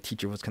crying, and the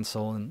teacher was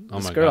consoling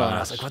this girl. Gosh. And I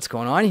was like, what's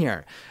going on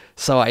here?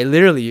 So I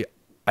literally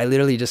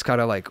just kind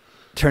of like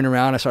turned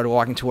around. I started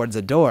walking towards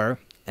the door,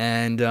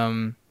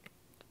 and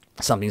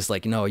something's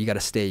like, no, you got to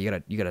stay. You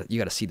got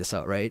to see this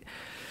out, right?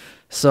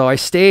 So I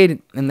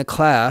stayed in the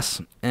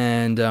class,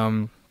 and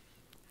I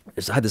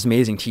had this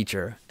amazing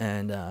teacher,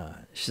 and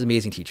she's an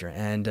amazing teacher.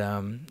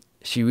 And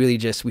she really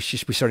we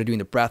started doing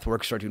the breath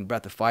work, started doing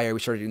breath of fire.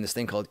 We started doing this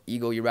thing called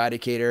ego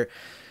eradicator.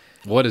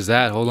 What is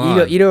that? Hold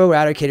on. Ego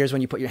eradicator is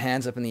when you put your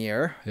hands up in the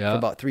air for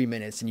about 3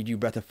 minutes, and you do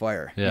breath of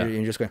fire. Yeah.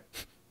 You're just going.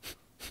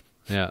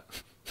 Yeah.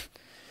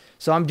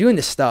 So I'm doing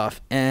this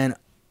stuff, and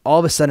all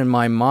of a sudden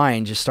my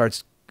mind just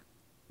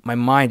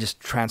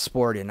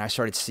transported, and I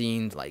started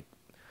seeing like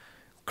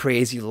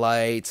crazy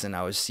lights, and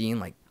I was seeing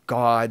like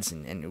gods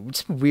and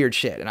just weird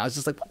shit. And I was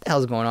just like, what the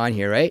hell's going on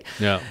here, right?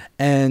 Yeah.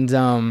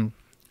 And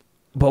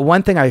but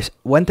one thing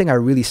I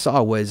really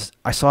saw was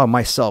I saw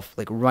myself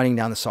like running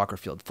down the soccer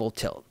field full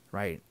tilt,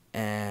 right?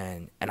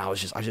 And I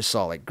just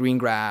saw like green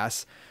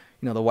grass,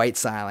 the white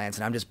silence,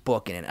 and I'm just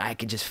booking it, and I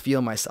could just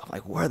feel myself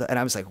like and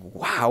I was like,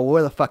 wow,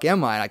 where the fuck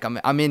am I? Like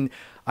I'm in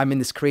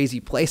this crazy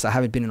place I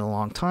haven't been in a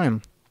long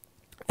time.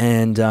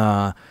 And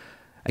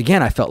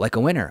again, I felt like a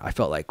winner. I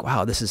felt like,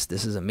 wow, this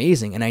is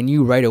amazing. And I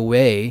knew right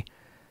away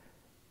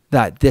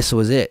that this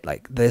was it.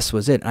 Like this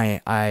was it.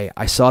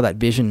 I saw that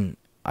vision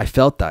I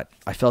felt that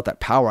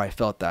power. I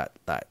felt that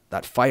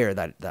fire,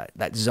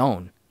 that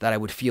zone that I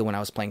would feel when I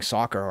was playing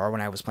soccer or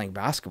when I was playing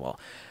basketball.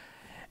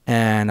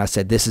 And I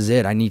said, this is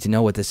it. I need to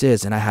know what this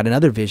is. And I had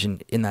another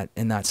vision in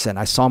that sense.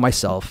 I saw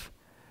myself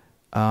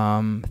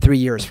 3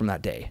 years from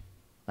that day,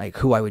 like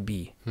who I would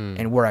be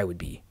and where I would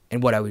be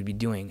and what I would be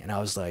doing. And I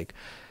was like,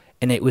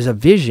 and it was a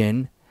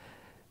vision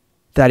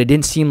that it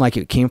didn't seem like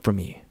it came from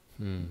me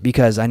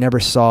because I never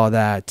saw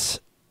that,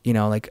 you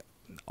know, like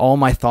all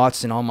my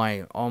thoughts and all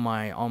the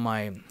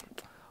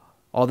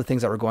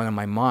things that were going on in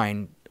my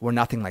mind were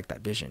nothing like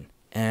that vision.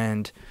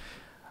 And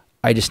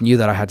I just knew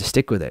that I had to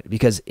stick with it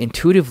because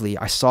intuitively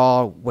I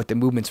saw what the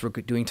movements were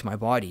doing to my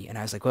body. And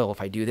I was like, well,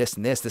 if I do this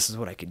and this is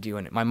what I could do.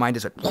 And my mind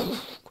just went,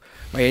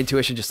 my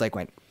intuition just like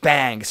went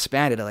bang,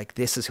 expanded. Like,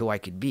 this is who I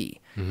could be.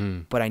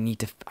 But I need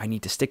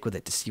to stick with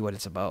it to see what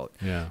it's about.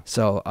 Yeah.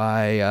 So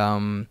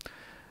I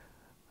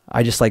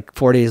just like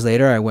 4 days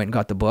later, I went and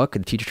got the book, the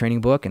teacher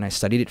training book, and I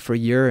studied it for a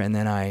year. And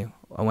then I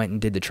went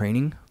and did the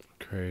training.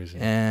 Crazy.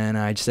 And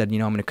I just said, you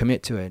know, I'm going to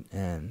commit to it.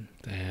 And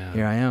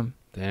here I am.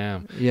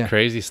 Damn. Yeah.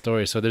 Crazy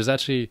story. So there's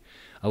actually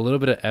a little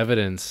bit of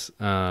evidence,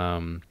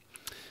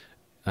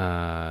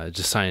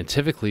 just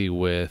scientifically,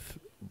 with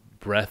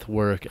breath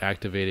work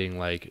activating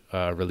like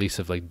release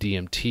of like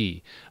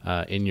DMT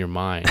in your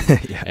mind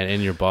and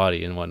in your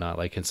body and whatnot.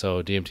 Like, and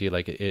so DMT,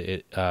 like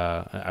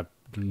I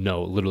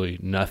know literally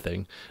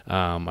nothing.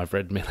 I've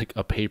read like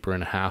a paper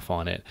and a half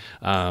on it.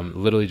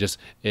 Literally just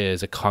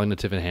is a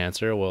cognitive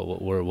enhancer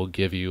where we'll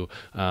give you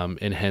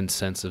enhanced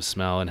sense of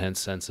smell,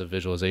 enhanced sense of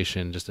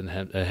visualization, just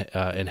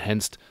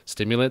enhanced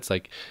stimulants.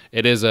 Like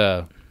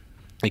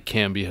it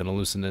can be an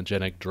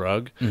hallucinogenic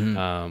drug,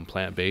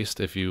 plant-based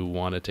if you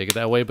want to take it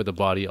that way, but the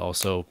body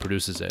also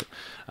produces it.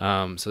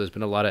 So there's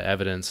been a lot of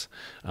evidence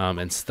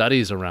and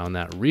studies around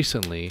that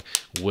recently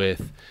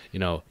with, you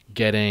know,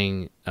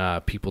 getting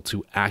people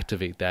to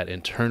activate that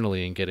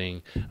internally and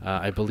getting,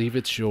 I believe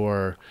it's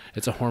a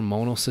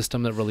hormonal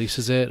system that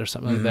releases it or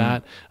something like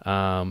that.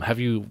 Have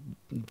you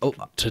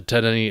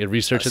done any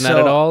research in that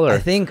at all? Or? I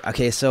think,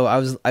 so I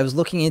was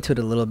looking into it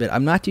a little bit.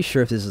 I'm not too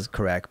sure if this is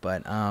correct,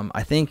 but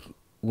I think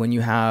when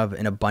you have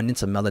an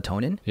abundance of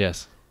melatonin,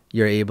 yes,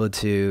 you're able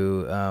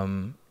to,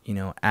 you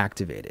know,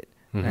 activate it,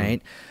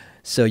 right?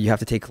 So you have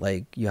to take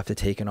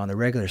it on the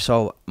regular.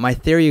 So my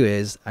theory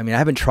is, I mean, I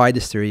haven't tried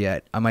this theory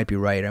yet. I might be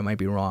right, I might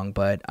be wrong,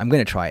 but I'm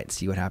going to try it and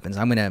see what happens.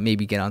 I'm going to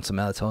maybe get on some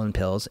melatonin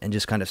pills and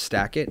just kind of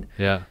stack it.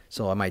 Yeah.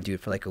 So I might do it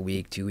for like a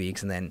week, 2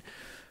 weeks, and then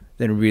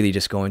really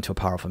just go into a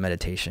powerful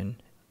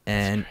meditation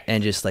and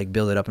just like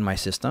build it up in my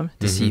system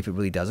to see if it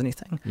really does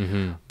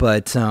anything.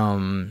 But,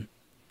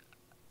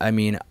 I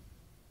mean,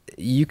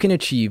 you can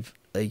achieve,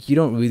 like, I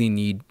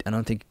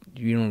think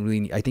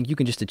you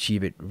can just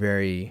achieve it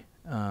very,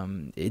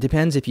 it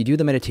depends if you do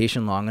the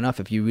meditation long enough,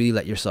 if you really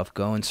let yourself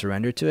go and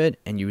surrender to it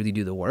and you really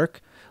do the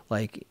work,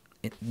 like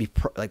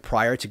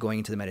prior to going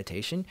into the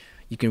meditation,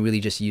 you can really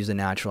just use the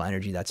natural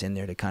energy that's in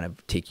there to kind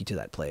of take you to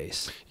that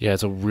place. Yeah,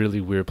 it's a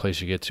really weird place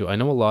you get to. I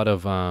know a lot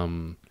of,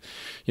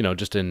 you know,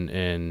 just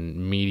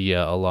in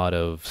media, a lot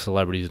of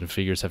celebrities and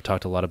figures have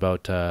talked a lot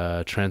about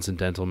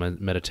transcendental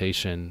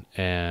meditation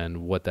and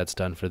what that's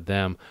done for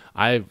them.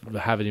 I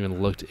haven't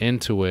even looked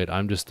into it.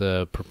 I'm just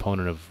a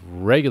proponent of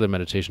regular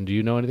meditation. Do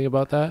you know anything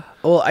about that?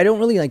 Well, I don't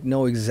really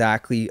know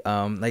exactly.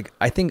 Like,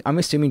 I'm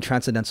assuming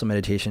transcendental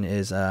meditation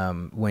is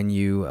when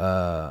you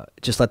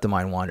just let the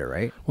mind wander,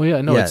 right? Well,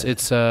 yeah, no,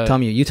 it's tell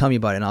me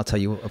about it, and I'll tell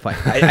you if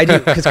I do,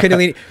 because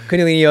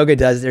Kundalini Yoga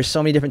there's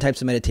so many different types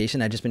of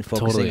meditation. I've just been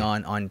focusing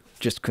on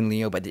just Kundalini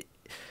Yoga, but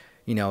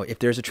you know, if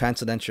there's a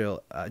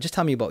transcendental, just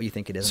tell me about what you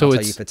think it is. So I'll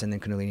tell you if it's in the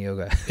Kundalini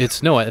Yoga. I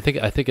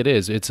think it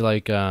is. It's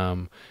like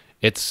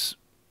it's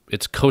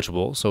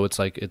coachable, so it's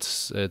like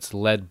it's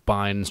led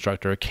by an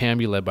instructor. It can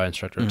be led by an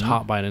instructor,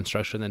 taught by an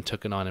instructor, and then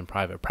taken on in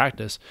private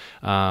practice.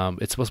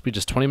 It's supposed to be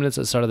just 20 minutes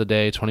at the start of the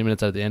day, 20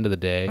 minutes at the end of the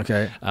day.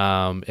 Okay.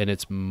 And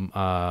it's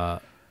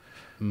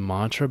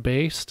mantra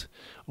based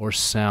or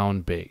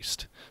sound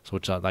based. So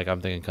which, like,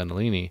 I'm thinking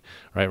Kundalini,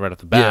 right off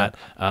the bat.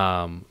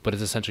 Yeah. But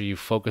it's essentially you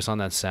focus on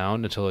that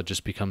sound until it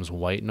just becomes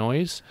white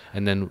noise,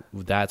 and then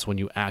that's when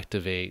you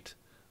activate.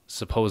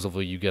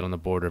 Supposedly you get on the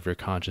border of your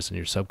conscious and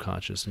your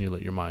subconscious and you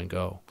let your mind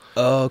go.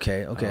 Oh,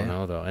 okay. I don't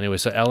know though. Anyway,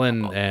 so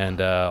Ellen and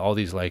all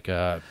these like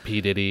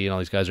P. Diddy and all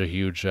these guys are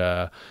huge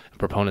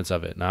proponents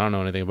of it, and I don't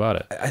know anything about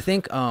it. I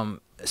think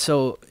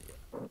so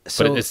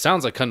but it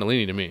sounds like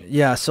Kundalini to me.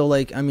 Yeah, so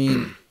like, I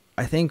mean,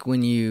 I think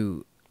when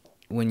you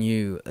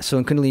so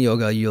in Kundalini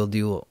Yoga you'll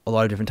do a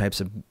lot of different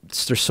types of,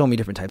 there's so many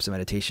different types of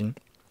meditation,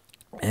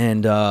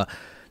 and the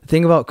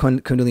thing about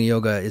Kundalini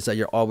Yoga is that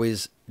you're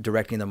always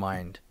directing the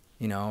mind,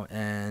 you know,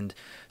 and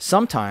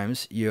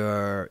sometimes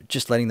you're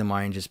just letting the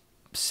mind just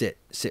sit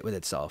with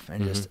itself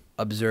and just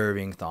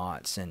observing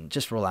thoughts and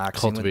just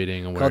relaxing,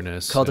 cultivating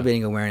awareness.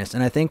 Cultivating awareness.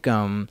 And I think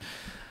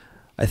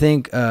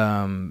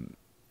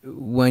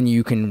when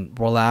you can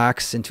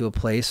relax into a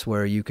place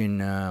where you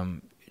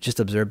can just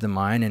observe the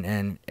mind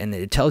and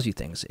it tells you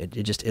things.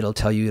 It'll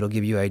tell you, it'll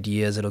give you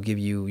ideas, it'll give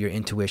you your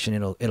intuition,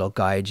 it'll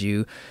guide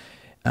you.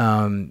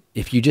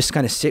 if you just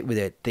kind of sit with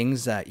it,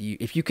 things that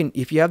if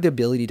you have the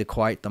ability to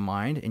quiet the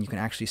mind and you can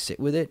actually sit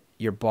with it,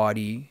 your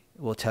body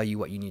will tell you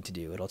what you need to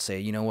do. It'll say,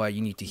 you know what,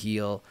 you need to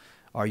heal,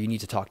 or you need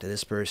to talk to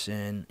this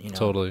person. You know,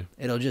 totally.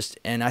 It'll just,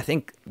 and I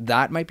think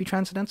that might be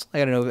transcendental.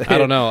 I don't know. I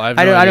don't know.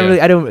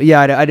 I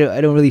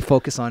don't really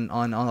focus on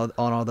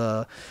all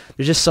the.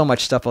 There's just so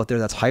much stuff out there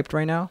that's hyped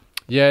right now.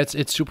 Yeah,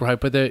 it's super hype,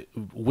 but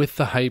with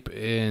the hype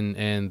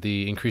and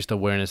the increased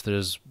awareness,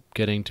 there's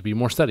getting to be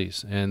more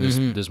studies, and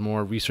there's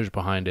more research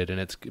behind it, and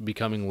it's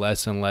becoming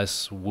less and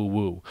less woo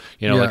woo.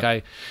 You know, like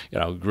I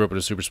grew up in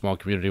a super small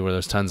community where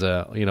there's tons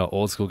of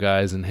old school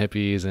guys and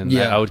hippies, and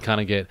I would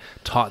kind of get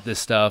taught this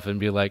stuff and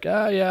be like,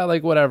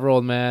 like whatever,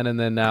 old man. And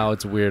then now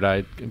it's weird.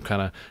 I'm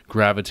kind of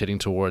gravitating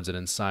towards it,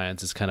 and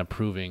science is kind of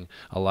proving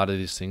a lot of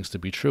these things to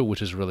be true,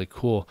 which is really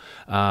cool.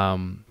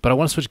 But I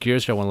want to switch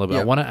gears here a little bit.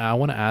 I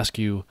want to ask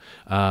you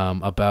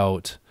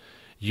about.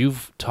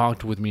 You've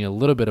talked with me a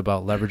little bit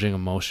about leveraging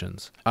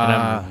emotions, and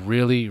I'm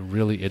really,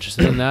 really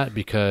interested in that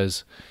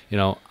because,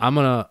 I'm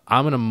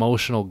an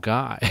emotional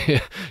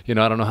guy. I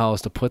don't know how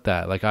else to put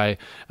that. Like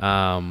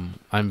I'm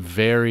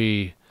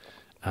very,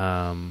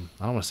 I don't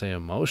want to say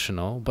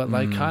emotional, but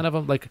like kind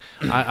of like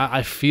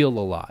I feel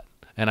a lot.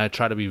 And I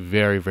try to be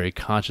very, very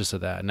conscious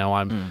of that. Now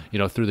I'm,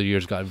 through the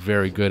years got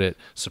very good at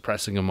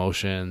suppressing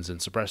emotions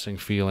and suppressing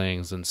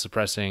feelings and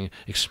suppressing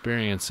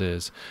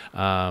experiences.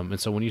 And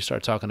so when you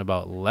start talking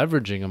about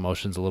leveraging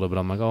emotions a little bit,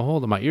 I'm like, oh,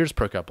 hold on, my ears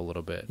perk up a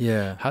little bit.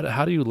 Yeah.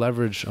 How do you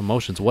leverage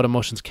emotions? What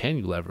emotions can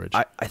you leverage?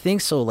 I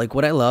think so. Like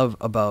what I love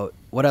about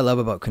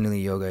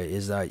Kundalini Yoga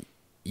is that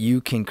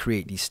you can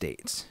create these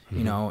states,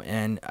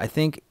 and I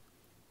think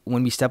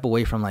when we step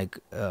away from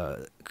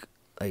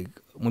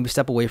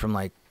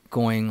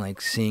going like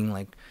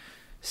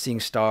seeing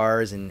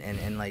stars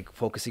and like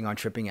focusing on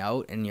tripping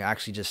out, and you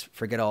actually just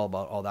forget all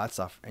about all that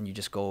stuff, and you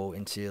just go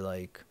into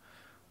like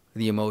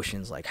the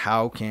emotions, like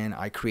how can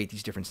I create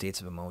these different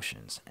states of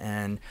emotions.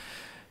 And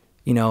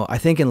I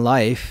think in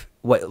life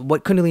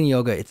what Kundalini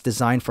Yoga, it's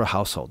designed for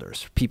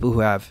householders, people who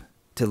have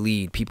to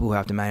lead, people who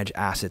have to manage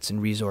assets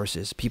and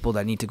resources, people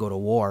that need to go to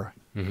war,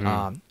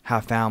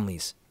 have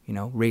families,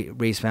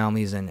 raise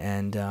families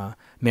and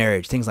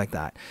marriage, things like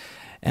that.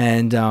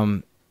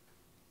 And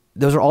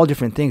those are all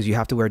different things. You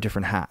have to wear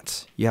different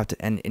hats. You have to,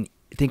 and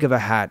think of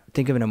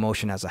an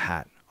emotion as a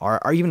hat,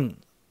 or even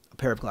a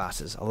pair of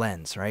glasses, a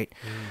lens, right?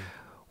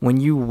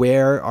 When you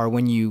wear, or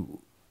when you're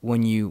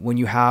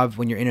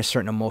in a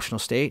certain emotional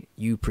state,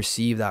 you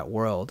perceive that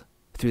world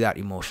through that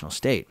emotional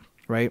state,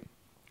 right?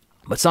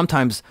 But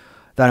sometimes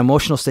that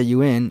emotional state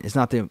you in is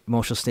not the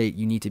emotional state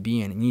you need to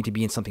be in. You need to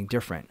be in something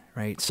different,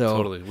 right? So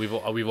totally, we've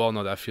all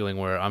know that feeling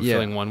where I'm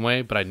feeling one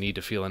way, but I need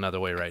to feel another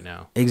way right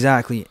now.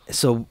 Exactly.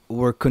 So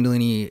where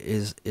Kundalini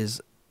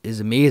is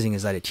amazing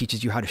is that it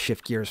teaches you how to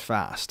shift gears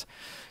fast.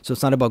 So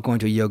it's not about going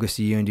to a yoga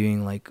studio and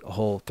doing like a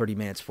whole 30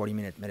 minutes,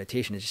 40-minute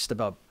meditation. It's just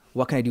about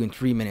what can I do in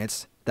 3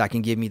 minutes that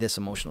can give me this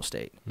emotional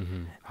state?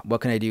 What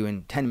can I do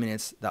in 10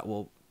 minutes that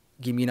will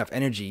give me enough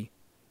energy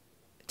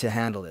to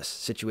handle this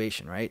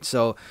situation, right?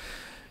 So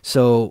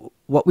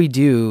what we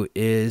do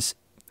is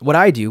what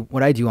I do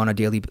on a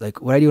daily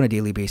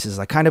basis is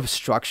I kind of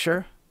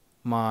structure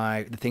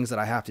the things that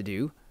I have to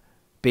do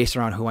based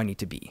around who I need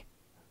to be,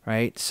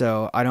 right?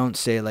 So I don't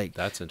say like,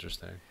 that's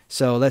interesting.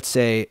 So let's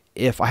say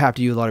if I have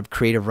to do a lot of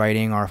creative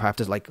writing, or if I have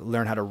to like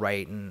learn how to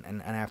write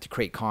and I have to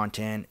create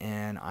content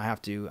and I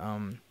have to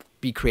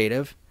be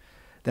creative,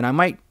 then I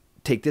might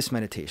take this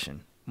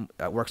meditation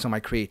that works on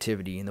my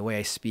creativity and the way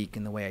I speak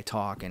and the way I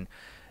talk,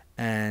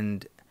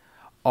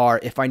 or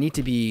if I need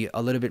to be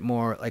a little bit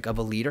more like of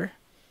a leader,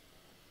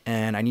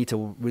 and I need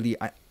to really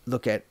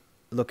look at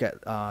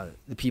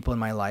the people in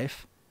my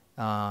life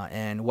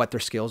and what their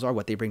skills are,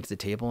 what they bring to the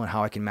table, and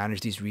how I can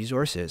manage these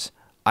resources,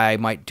 I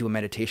might do a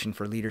meditation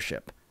for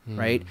leadership,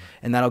 right?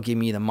 And that'll give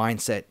me the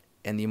mindset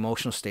and the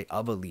emotional state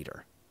of a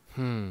leader.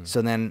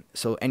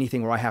 So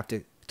anything where I have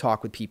to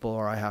talk with people,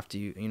 or I have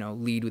to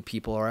lead with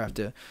people, or I have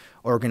to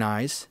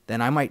organize, then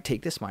I might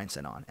take this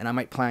mindset on, and I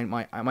might plan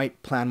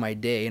my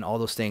day and all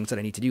those things that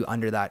I need to do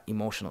under that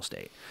emotional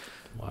state.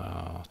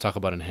 Wow, talk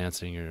about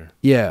enhancing your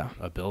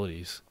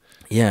abilities.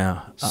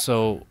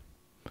 So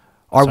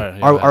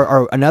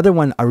another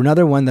one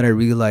that I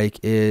really like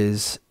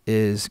is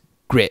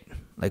grit,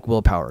 like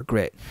willpower,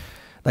 grit.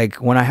 Like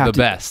when I have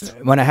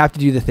to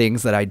do the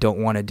things that I don't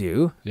want to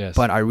do,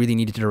 but I really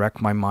need to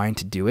direct my mind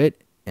to do it,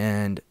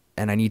 and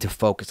I need to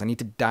focus. I need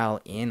to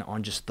dial in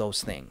on just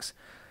those things.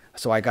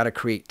 So I got to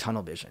create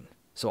tunnel vision.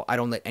 So I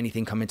don't let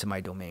anything come into my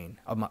domain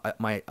of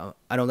I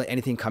don't let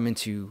anything come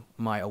into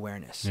my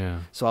awareness.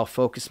 So I'll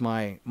focus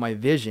my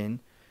vision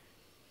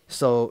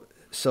so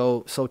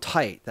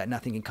tight that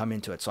nothing can come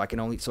into it. So I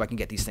can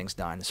get these things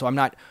done. So I'm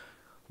not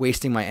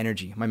wasting my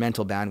energy, my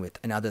mental bandwidth,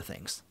 and other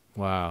things.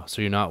 Wow.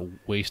 So you're not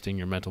wasting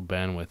your mental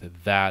bandwidth.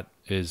 That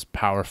is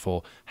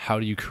powerful. How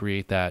do you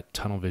create that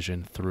tunnel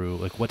vision through,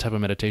 like, what type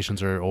of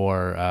meditations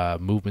or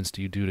movements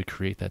do you do to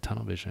create that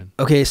tunnel vision?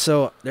 Okay.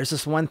 So there's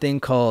this one thing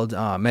called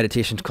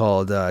meditation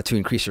called to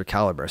increase your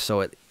caliber.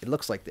 So it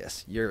looks like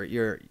this.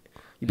 You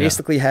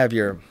basically have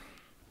your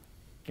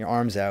your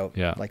arms out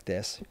Yeah. like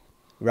this,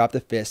 wrap the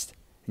fist,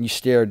 and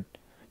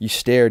you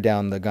stare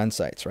down the gun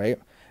sights, right?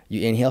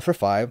 You inhale for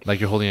 5.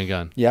 Like you're holding a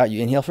gun. Yeah,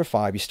 you inhale for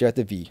 5, you stare at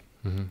the V.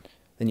 Mm-hmm.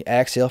 Then you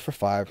exhale for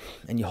 5,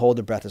 and you hold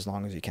the breath as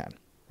long as you can,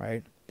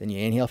 right? Then you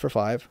inhale for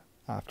 5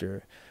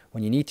 after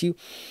when you need to.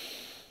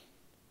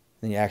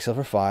 Then you exhale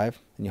for 5,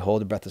 and you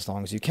hold the breath as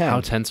long as you can.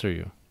 How tense are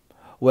you?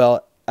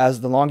 Well,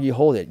 as the longer you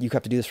hold it, you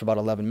have to do this for about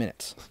 11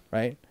 minutes,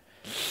 right?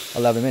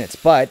 11 minutes.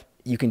 But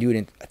you can do it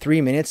in 3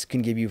 minutes.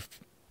 Can give you,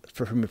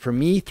 for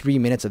me, 3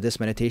 minutes of this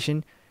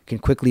meditation can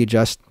quickly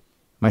adjust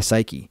my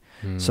psyche.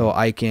 So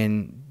I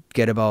can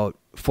get about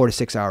 4 to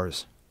 6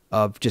 hours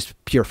of just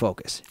pure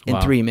focus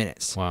in 3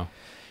 minutes. Wow.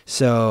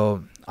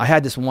 So I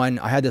had this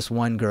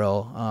one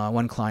girl,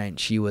 one client.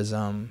 She was,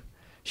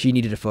 she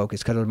needed to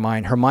focus because her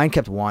mind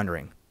kept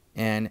wandering.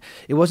 And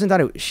it wasn't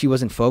that she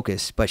wasn't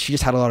focused, but she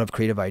just had a lot of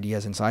creative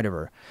ideas inside of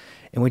her.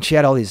 And when she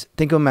had all these,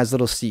 think of them as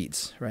little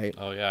seeds, right?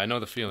 Oh yeah, I know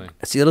the feeling.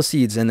 It's the little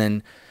seeds. And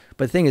then,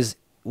 but the thing is,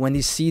 when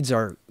these seeds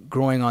are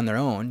growing on their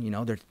own, you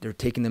know, they're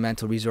taking the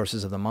mental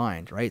resources of the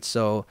mind, right?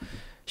 So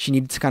she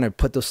needed to kind of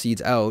put those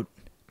seeds out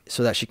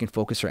so that she can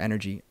focus her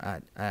energy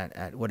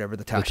at whatever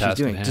the task she's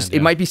doing. Hand, Just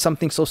it might be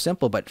something so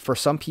simple, but for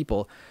some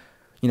people,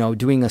 you know,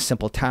 doing a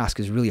simple task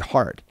is really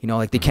hard. You know,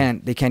 like they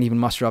can't even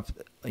muster up,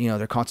 you know,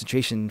 their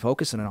concentration and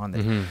focusing on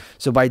it.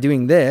 So by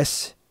doing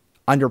this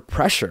under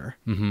pressure,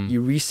 you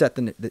reset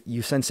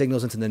you send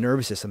signals into the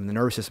nervous system, and the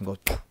nervous system goes,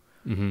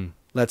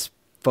 let's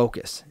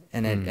focus,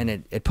 and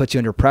it puts you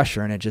under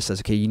pressure, and it just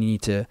says, okay, you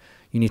need to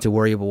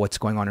worry about what's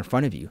going on in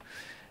front of you.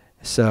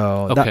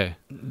 So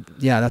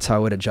that's how I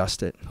would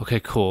adjust it. Okay,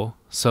 cool.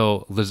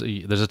 So there's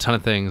a ton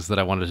of things that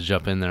I wanted to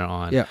jump in there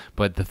on. Yeah.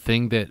 But the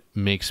thing that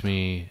makes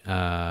me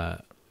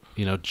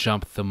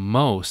jump the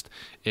most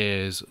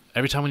is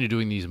every time when you're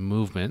doing these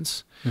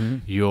movements,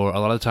 a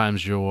lot of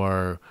times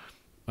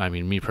I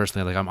mean, me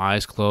personally, like I'm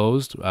eyes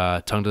closed,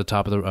 tongue to the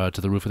top of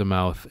to the roof of the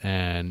mouth,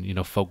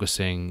 and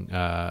focusing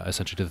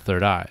essentially to the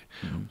third eye.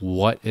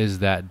 What is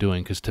that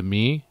doing? Because to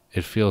me,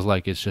 it feels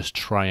like it's just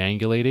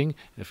triangulating.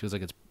 It feels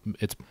like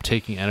it's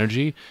taking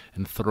energy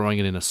and throwing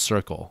it in a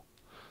circle.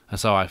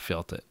 That's how I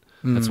felt it.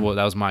 That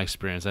was my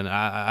experience, and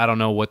I don't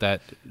know what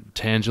that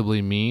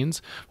tangibly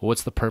means. But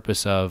what's the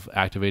purpose of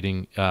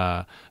activating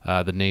the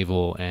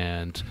navel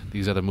and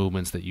these other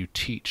movements that you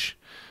teach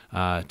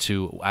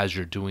as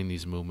you're doing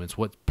these movements?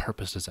 What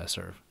purpose does that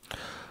serve?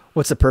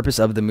 What's the purpose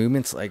of the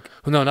movements? Like,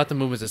 well, no, not the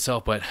movements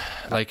itself, but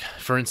like,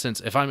 for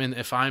instance, if I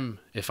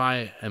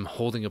am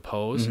holding a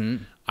pose,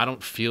 I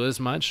don't feel as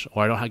much,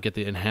 or I don't get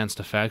the enhanced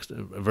effects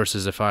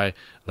versus if I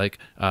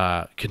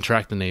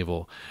contract the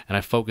navel and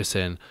I focus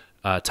in,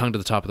 tongue to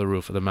the top of the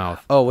roof of the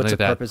mouth. Oh, what's the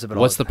purpose of it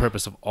all? What's the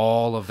purpose of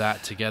all of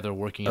that together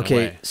working in a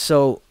way?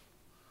 So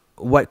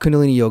what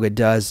Kundalini Yoga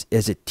does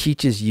is it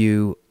teaches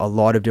you you have a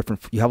lot of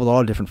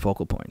different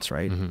focal points,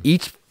 right?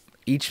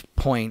 Each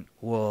point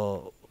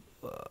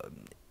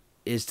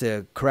is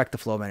to correct the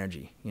flow of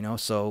energy,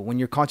 so when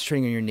you're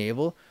concentrating on your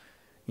navel,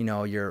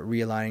 you're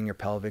realigning your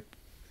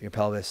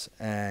pelvis,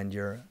 and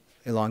you're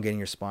elongating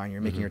your spine. You're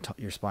making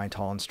your spine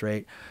tall and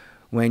straight.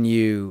 When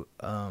you're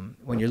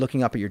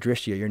looking up at your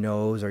drishti, your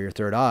nose or your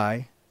third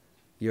eye,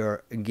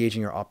 you're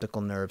engaging your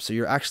optical nerve. So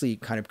you're actually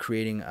kind of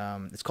creating,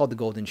 it's called the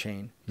golden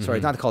chain. Sorry,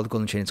 it's not called the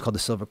golden chain. It's called the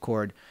silver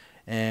cord.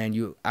 And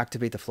you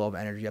activate the flow of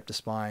energy up the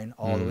spine,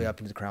 all the way up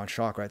into the crown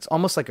chakra. It's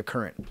almost like a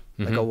current,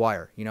 like a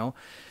wire,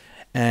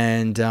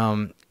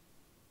 And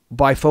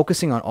by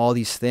focusing on all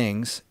these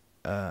things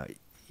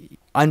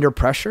under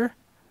pressure,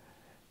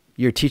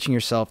 you're teaching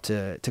yourself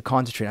to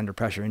concentrate under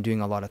pressure and doing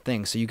a lot of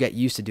things. So you get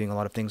used to doing a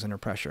lot of things under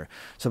pressure.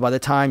 So by the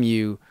time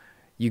you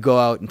go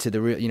out into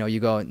the real, you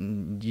go out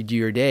and you do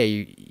your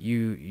day,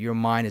 your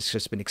mind has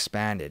just been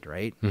expanded,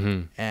 right?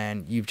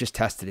 And you've just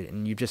tested it,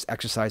 and you've just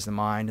exercised the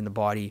mind and the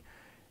body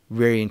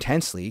very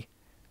intensely,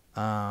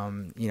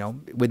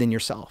 within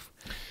yourself.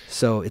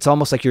 So it's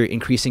almost like you're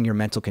increasing your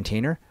mental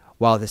container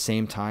while at the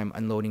same time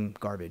unloading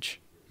garbage.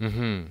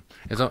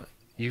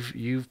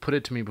 You've put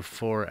it to me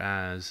before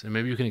as, and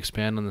maybe you can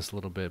expand on this a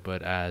little bit,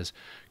 but as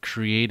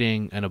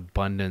creating an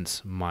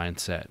abundance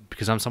mindset,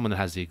 because I'm someone that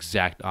has the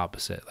exact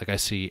opposite. Like I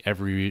see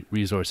every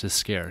resource is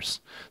scarce,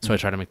 so I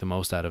try to make the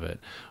most out of it,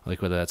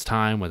 like whether that's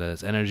time, whether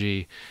that's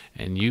energy.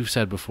 And you've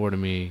said before to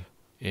me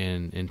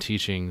in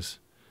teachings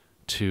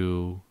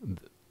to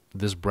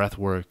this breath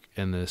work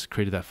and this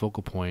creating that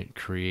focal point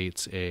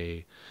creates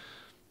an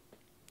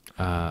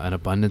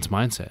abundance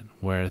mindset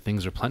where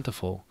things are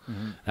plentiful.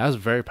 That was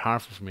very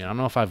powerful for me. I don't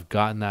know if I've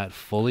gotten that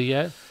fully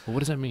yet, but what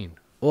does that mean?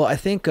 Well, I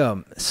think,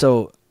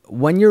 so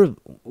when you're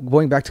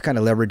going back to kind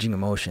of leveraging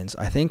emotions,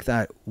 I think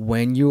that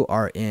when you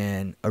are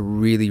in a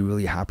really,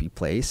 really happy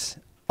place,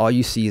 all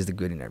you see is the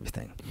good in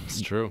everything.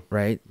 It's true.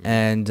 Right.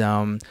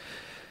 And,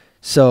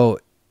 so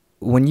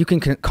when you can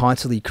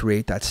constantly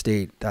create that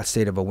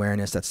state of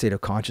awareness, that state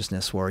of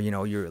consciousness where,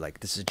 you're like,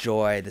 this is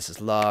joy, this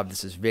is love,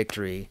 this is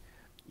victory.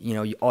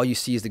 All you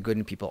see is the good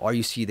in people. All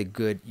you see is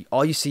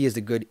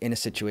the good in a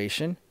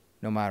situation.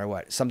 no matter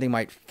what. Something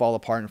might fall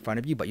apart in front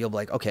of you, but you'll be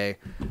like, okay,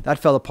 that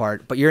fell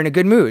apart, but you're in a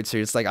good mood. So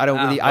it's like, I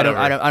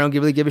don't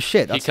really give a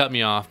shit. He cut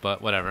me off,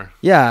 but whatever.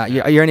 Yeah.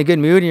 You're in a good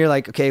mood and you're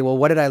like, okay, well,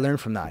 what did I learn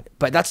from that?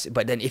 But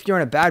then if you're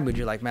in a bad mood,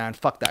 you're like, man,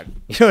 fuck that.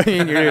 You know what I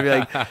mean? You're going to be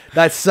like,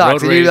 that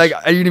sucks. And you're like,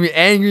 are you going to be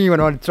angry? You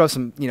want to throw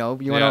some, you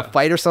want to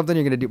fight or something?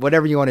 You're going to do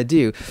whatever you want to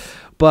do.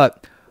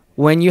 But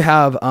when you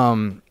have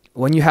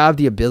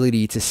the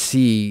ability to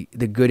see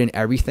the good in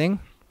everything,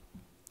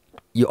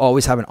 you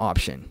always have an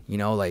option,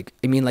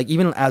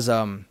 even as,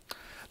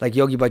 like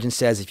Yogi Bhajan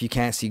says, if you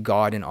can't see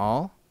God in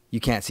all, you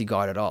can't see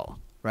God at all.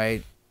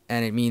 Right.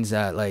 And it means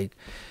that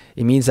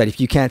if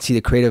you can't see the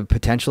creative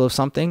potential of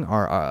something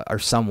or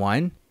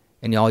someone,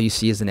 and all you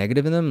see is the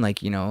negative in them,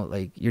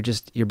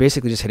 you're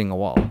basically just hitting a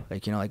wall.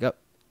 Like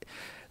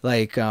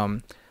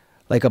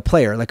a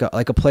player. Like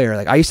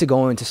I used to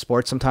go into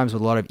sports sometimes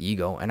with a lot of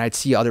ego, and I'd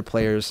see other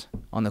players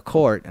on the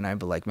court and I'd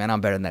be like, man, I'm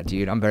better than that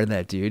dude.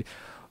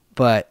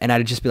 And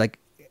I'd just be like,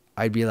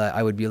 I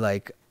would be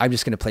like, I'm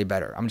just going to play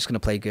better. I'm just going to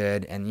play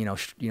good and,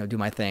 do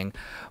my thing.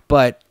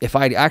 But if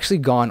I'd actually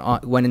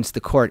went into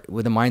the court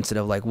with a mindset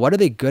of like, what are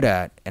they good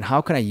at? And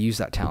how can I use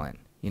that talent?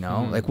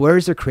 Like, where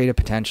is their creative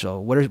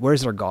potential?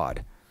 Where's their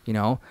God?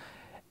 That's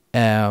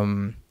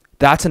an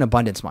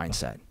abundance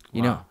mindset,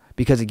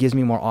 because it gives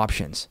me more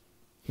options,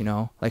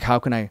 like how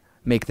can I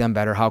make them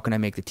better? How can I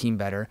make the team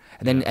better?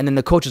 And then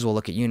the coaches will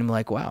look at you and be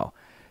like, wow,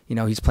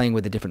 he's playing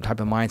with a different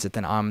type of mindset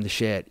than I'm the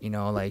shit,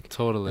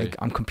 totally. Like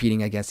I'm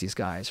competing against these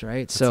guys,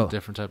 right? It's a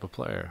different type of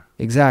player.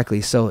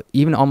 Exactly. So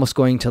even almost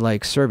going to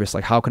like service,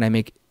 like how can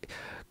I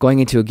going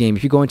into a game,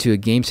 if you go into a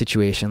game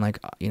situation, like,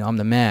 I'm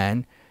the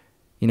man,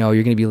 you're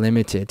going to be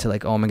limited to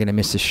like, oh, am I going to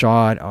miss a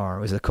shot?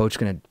 Or is the coach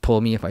going to pull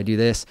me if I do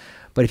this?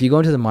 But if you go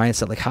into the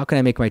mindset, like, how can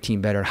I make my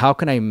team better? How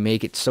can I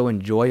make it so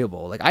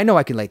enjoyable? Like, I know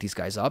I can light these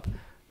guys up,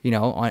 in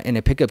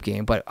a pickup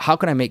game, but how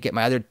can I get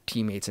my other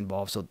teammates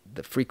involved? So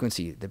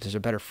there's a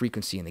better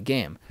frequency in the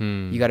game.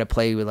 You got to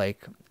play with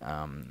like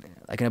an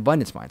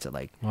abundance mindset,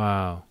 like,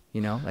 wow,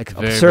 like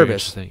very,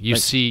 service. Very you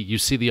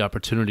see the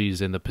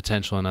opportunities and the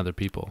potential in other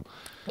people.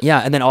 Yeah.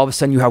 And then all of a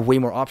sudden you have way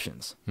more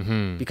options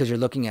because you're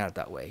looking at it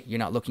that way. You're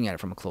not looking at it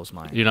from a closed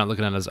mind. You're not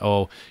looking at it as,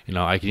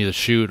 I can either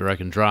shoot or I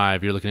can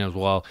drive. You're looking at it as,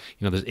 well,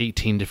 there's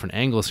 18 different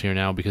angles here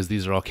now because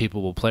these are all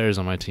capable players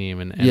on my team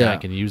and I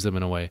can use them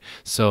in a way.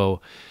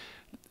 So,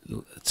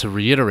 to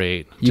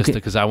reiterate,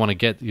 because I want to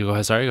get you. Go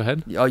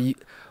ahead.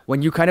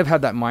 When you kind of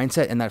have that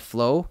mindset and that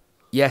flow,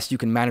 yes, you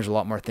can manage a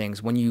lot more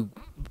things. When you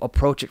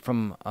approach it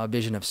from a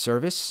vision of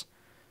service,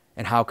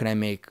 and how can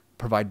I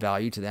provide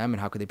value to them,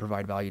 and how could they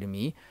provide value to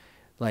me,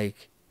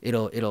 like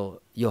you'll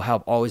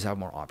always have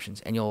more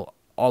options, and you'll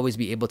always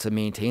be able to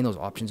maintain those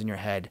options in your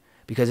head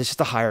because it's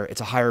just a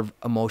higher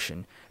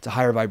emotion, it's a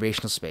higher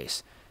vibrational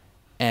space,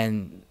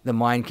 and the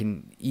mind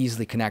can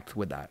easily connect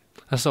with that.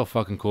 That's so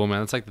fucking cool, man.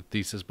 That's like the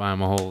thesis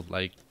behind my whole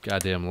like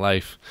goddamn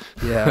life.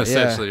 Yeah.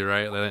 Essentially,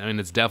 right? I mean,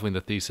 it's definitely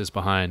the thesis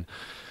behind,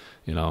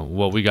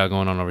 what we got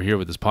going on over here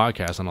with this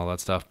podcast and all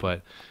that stuff.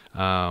 But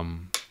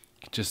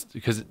just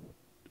because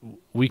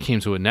we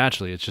came to it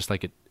naturally, it's just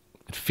like it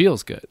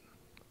feels good.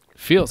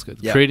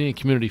 Yeah. Creating a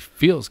community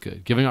feels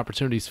good. Giving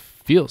opportunities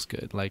feels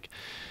good. Like,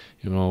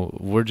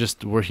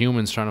 we're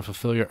humans trying to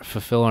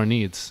fulfill our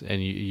needs,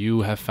 and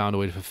you have found a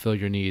way to fulfill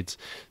your needs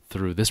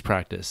through this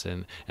practice,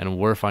 and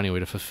we're finding a way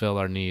to fulfill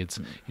our needs,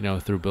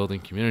 through building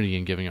community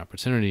and giving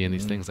opportunity and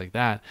these things like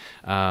that.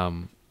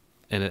 And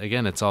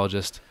again, it's all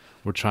just,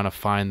 we're trying to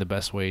find the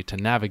best way to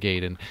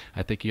navigate. And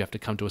I think you have to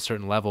come to a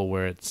certain level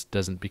where it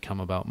doesn't become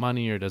about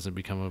money or doesn't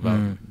become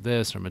about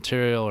this or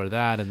material or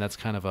that. And that's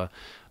kind of a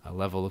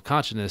level of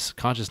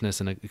consciousness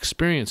and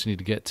experience you need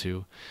to get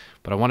to.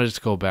 But I wanted to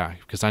just go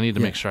back because I need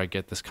to make sure I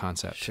get this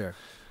concept. Sure.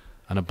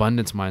 An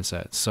abundance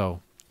mindset.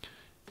 So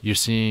you're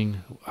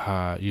seeing,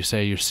 you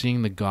say you're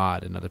seeing the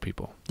God in other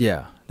people.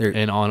 Yeah.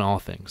 And on all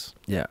things.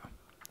 Yeah.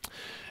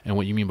 And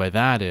what you mean by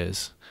that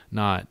is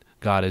not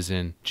God is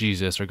in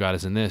Jesus or God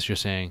is in this. You're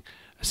saying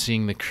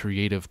seeing the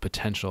creative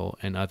potential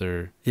in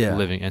other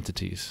living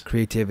entities.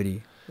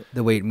 Creativity,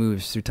 the way it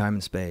moves through time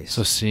and space.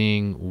 So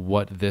seeing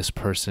what this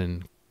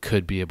person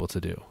could be able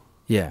to do.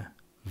 Yeah.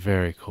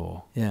 Very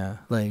cool. Yeah.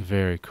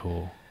 Very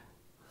cool.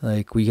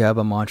 Like we have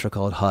a mantra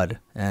called HUD,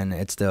 and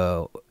it's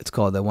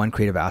called the one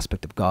creative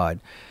aspect of God.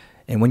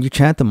 And when you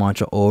chant the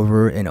mantra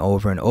over and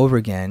over and over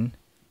again,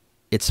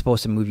 it's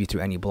supposed to move you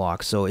through any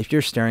block. So if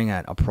you're staring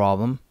at a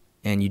problem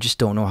and you just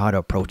don't know how to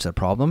approach the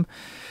problem,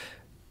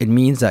 it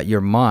means that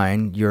your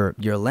mind, your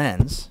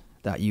lens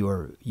that you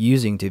are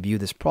using to view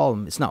this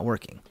problem, it's not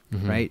working,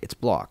 right? It's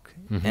blocked.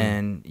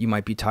 And you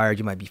might be tired,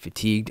 you might be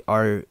fatigued,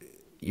 or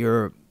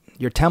your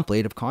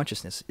template of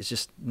consciousness is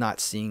just not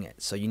seeing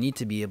it. So you need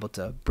to be able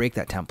to break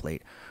that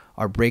template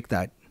or break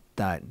that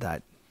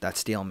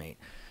stalemate.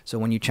 So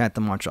when you chant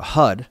the mantra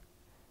HUD,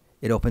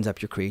 it opens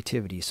up your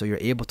creativity. So you're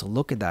able to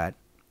look at that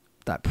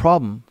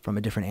problem from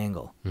a different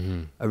angle,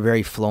 a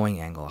very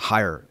flowing angle,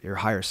 your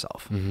higher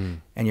self.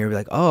 And you're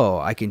like, oh,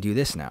 I can do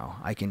this now.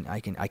 I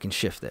can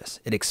shift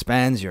this. It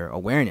expands your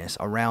awareness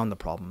around the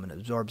problem and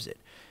absorbs it.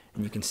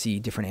 And you can see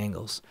different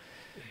angles.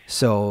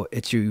 So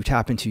it's you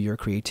tap into your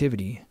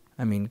creativity.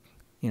 I mean,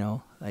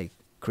 like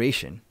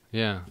creation.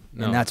 Yeah.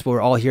 No. And that's what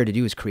we're all here to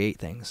do, is create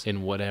things.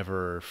 In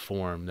whatever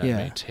form that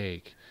may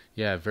take.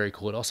 Yeah, very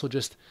cool. It also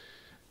just,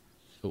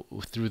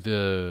 through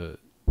the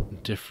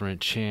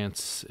different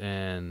chants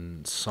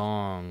and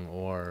song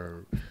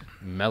or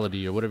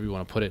melody or whatever you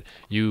want to put it,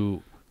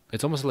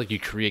 it's almost like you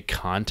create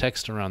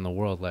context around the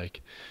world.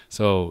 Like,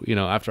 so,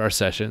 after our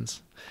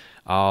sessions,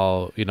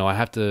 I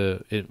have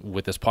to,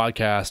 with this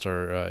podcast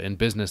or in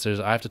business,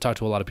 I have to talk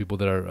to a lot of people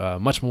that are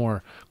much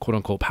more quote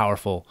unquote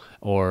powerful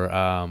or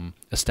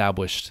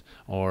established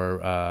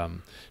or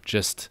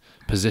just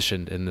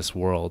positioned in this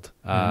world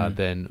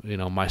than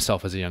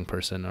myself as a young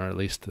person, or at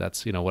least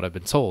that's what I've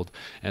been told.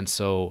 And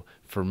so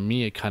for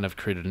me, it kind of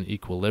created an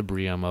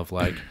equilibrium of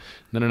like,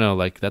 no,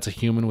 like that's a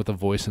human with a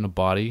voice and a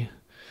body.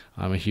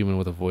 I'm a human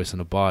with a voice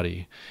and a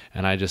body.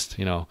 And I just,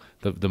 the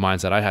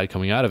mindset I had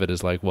coming out of it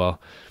is like, well,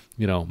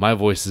 my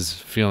voice is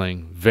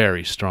feeling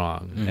very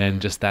strong,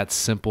 and just that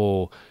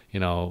simple,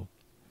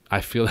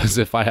 I feel as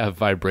if I have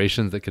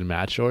vibrations that can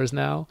match yours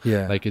now.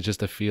 Yeah. Like it's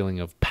just a feeling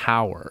of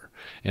power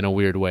in a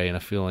weird way, and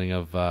a feeling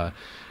of,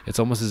 it's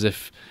almost as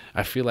if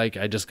I feel like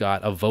I just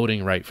got a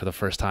voting right for the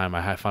first time.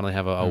 I finally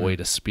have a way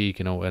to speak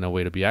and a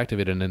way to be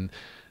activated. And then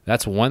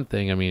that's one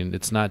thing. I mean,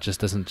 it's not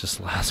just, doesn't just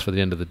last for the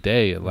end of the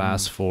day. It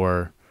lasts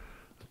for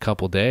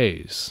couple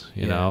days,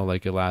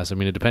 like it lasts. I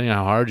mean, depending on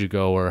how hard you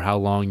go or how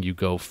long you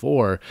go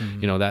for,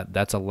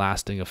 that's a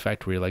lasting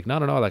effect where you're like, no,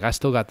 like I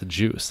still got the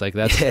juice. Like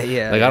that's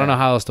I don't know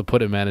how else to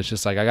put it, man. It's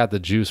just like I got the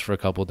juice for a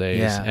couple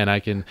days, and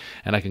I can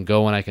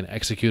go and I can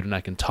execute and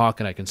I can talk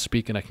and I can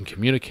speak and I can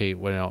communicate.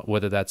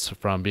 Whether that's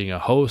from being a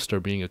host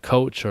or being a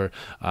coach or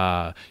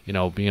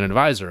being an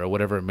advisor or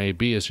whatever it may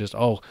be. It's just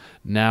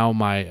now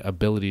my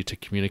ability to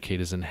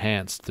communicate is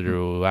enhanced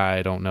through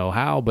I don't know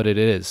how, but it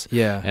is.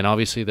 Yeah. And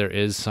obviously there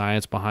is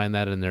science behind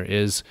that and there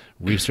is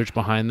research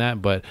behind that,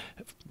 but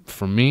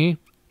for me,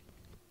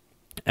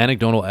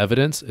 anecdotal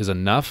evidence is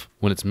enough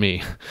when it's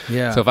me.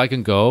 Yeah. So if I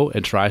can go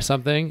and try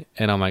something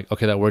and I'm like,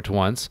 okay, that worked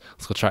once,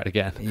 let's go try it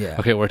again. Yeah.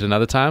 Okay, it worked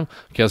another time.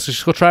 Okay, let's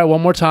just go try it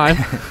one more time.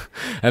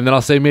 And then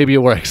I'll say maybe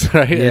it works,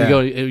 right? Yeah.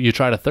 And you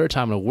try it a third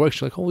time and it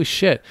works. You're like, holy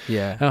shit.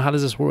 Yeah. Now, how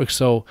does this work?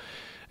 So,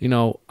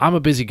 I'm a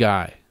busy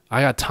guy. I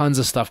got tons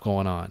of stuff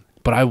going on,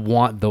 but I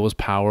want those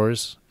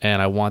powers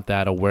and I want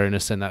that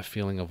awareness and that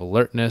feeling of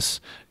alertness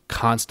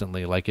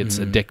constantly. Like it's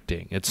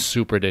addicting. It's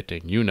super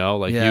addicting.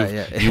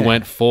 You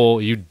went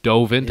full, you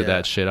dove into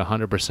that shit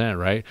 100%,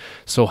 right?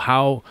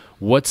 So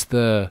what's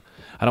the,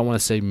 I don't want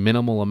to say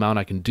minimal amount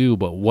I can do,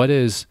 but what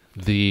is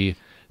the,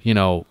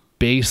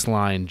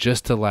 baseline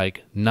just to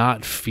like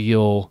not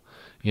feel,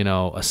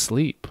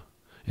 asleep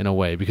in a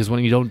way? Because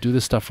when you don't do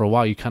this stuff for a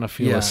while, you kind of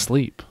feel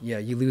asleep. Yeah,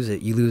 you lose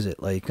it.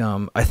 Like,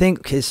 I think,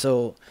 okay,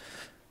 so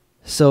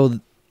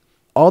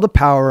all the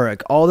power,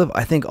 like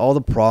I think all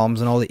the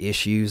problems and all the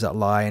issues that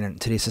lie in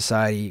today's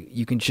society,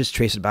 you can just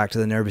trace it back to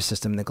the nervous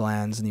system, the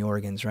glands and the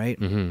organs, right?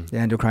 Mm-hmm. The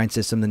endocrine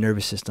system, the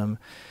nervous system.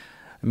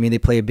 I mean, they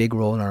play a big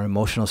role in our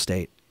emotional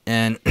state.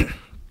 And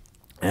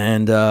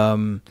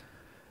the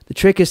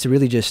trick is to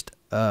really just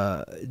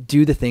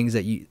do the things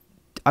that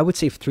I would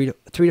say 3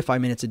 to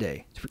 5 minutes a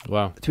day.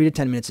 Wow. 3 to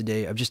 10 minutes a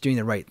day of just doing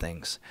the right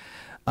things.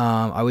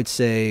 I would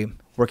say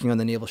working on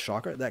the navel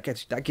chakra,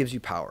 that gives you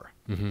power.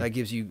 Mm-hmm. That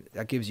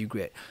gives you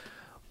grit.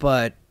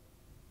 But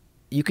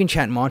you can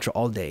chant mantra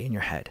all day in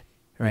your head,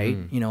 right?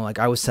 Mm-hmm. Like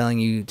I was telling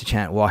you to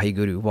chant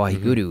Waheguru,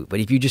 Waheguru. Mm-hmm.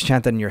 But if you just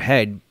chant that in your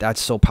head, that's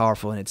so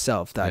powerful in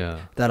itself that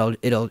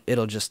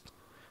it'll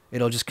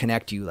just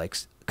connect you,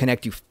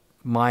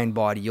 mind,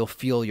 body. You'll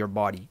feel your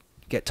body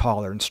get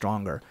taller and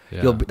stronger.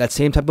 Yeah. That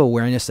same type of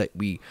awareness that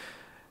we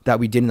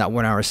did in that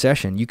 1 hour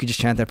session, you could just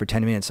chant that for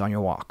 10 minutes on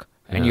your walk,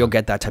 and you'll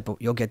get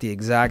the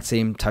exact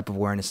same type of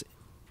awareness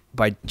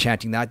by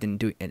chanting that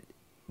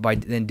by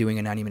doing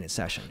a 90-minute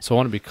session. So I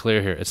want to be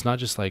clear here. It's not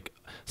just like,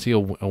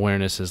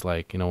 awareness is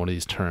like, one of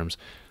these terms,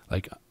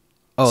 like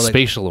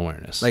spatial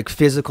awareness, like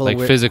physical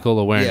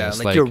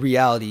awareness, like your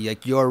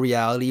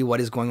reality, what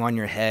is going on in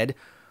your head,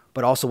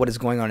 but also what is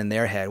going on in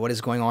their head, what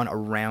is going on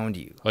around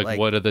you. Like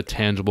what are the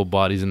tangible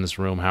bodies in this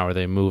room? How are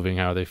they moving?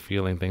 How are they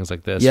feeling? Things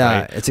like this.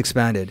 Yeah, right? It's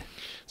expanded.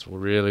 It's a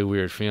really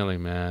weird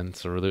feeling, man.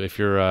 So really, if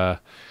you're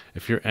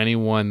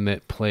anyone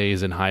that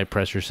plays in high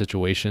pressure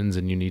situations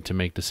and you need to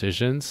make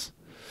decisions,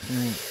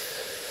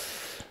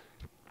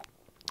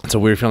 it's a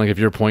weird feeling. If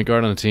you're a point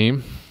guard on a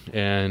team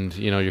and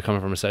you're coming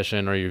from a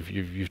session or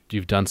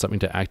you've done something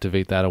to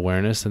activate that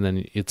awareness, and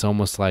then it's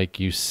almost like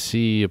you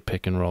see a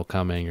pick and roll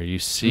coming, or you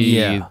see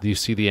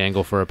the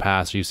angle for a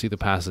pass, or you see the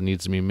pass that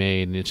needs to be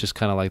made, and it's just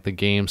kind of like the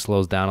game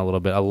slows down a little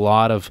bit. A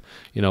lot of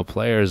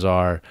players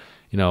are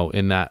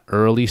in that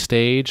early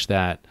stage,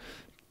 that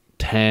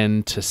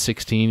 10 to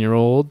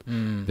 16-year-old,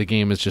 the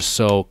game is just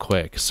so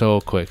quick.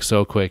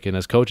 And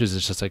as coaches,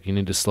 it's just like, you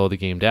need to slow the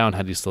game down.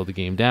 How do you slow the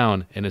game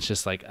down? And it's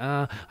just like,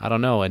 I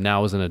don't know. And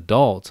now as an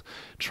adult,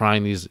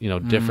 trying these,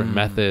 different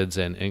methods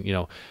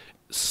and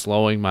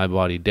slowing my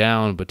body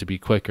down, but to be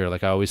quicker.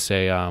 Like I always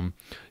say,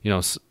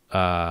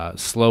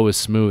 slow is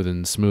smooth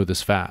and smooth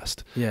is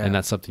fast. Yeah. And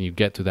that's something you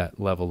get to that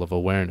level of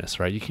awareness,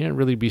 right? You can't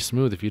really be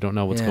smooth if you don't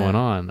know what's going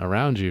on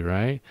around you,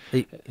 right?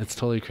 It's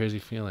totally a crazy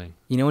feeling.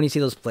 You know, when you see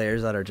those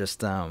players that are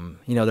just,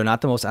 you know, they're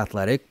not the most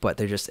athletic, but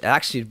they're just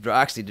actually,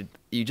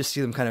 you just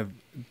see them kind of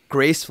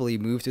gracefully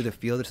move through the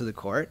field or to the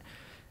court.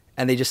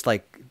 And they just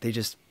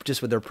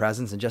just with their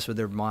presence and just with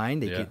their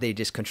mind, they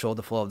just control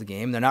the flow of the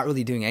game. They're not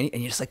really doing any,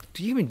 and you're just like,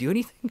 do you even do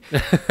anything?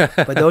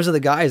 But those are the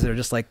guys that are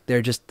just like,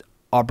 they're just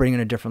operating on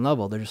a different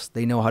level.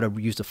 They know how to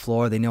use the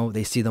floor.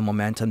 They see the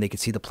momentum. They can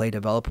see the play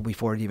develop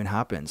before it even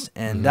happens.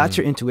 And that's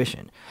your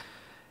intuition.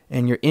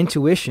 And your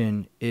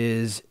intuition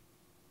is,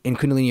 in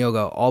Kundalini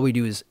Yoga, all we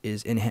do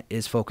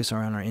is focus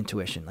around our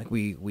intuition. Like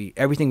we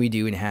everything we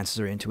do enhances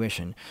our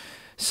intuition.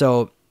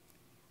 So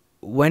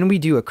when we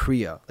do a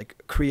Kriya,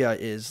 like Kriya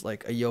is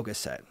like a yoga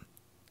set.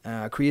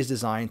 Kriya is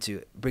designed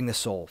to bring the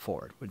soul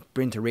forward,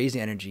 to raise the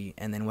energy,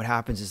 and then what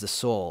happens is the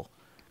soul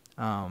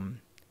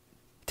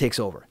takes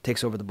over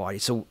the body.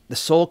 So the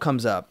soul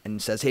comes up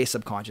and says, "Hey,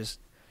 subconscious,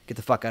 get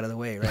the fuck out of the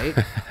way, right?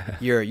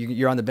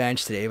 You're on the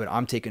bench today, but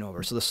I'm taking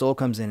over." So the soul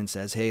comes in and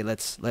says, "Hey,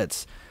 let's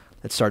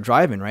start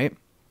driving," right?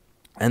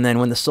 And then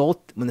when the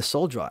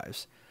soul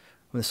drives,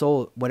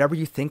 whatever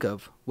you think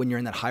of when you're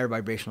in that higher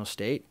vibrational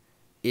state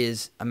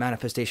is a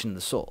manifestation of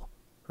the soul,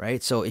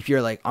 right? So if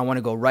you're like, I want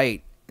to go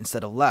right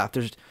instead of left,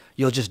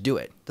 you'll just do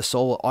it. The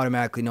soul will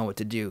automatically know what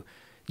to do.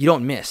 You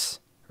don't miss,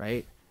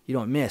 right? You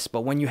don't miss.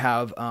 But when you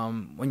have,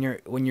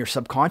 when your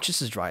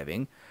subconscious is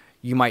driving,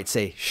 you might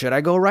say, should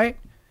I go right?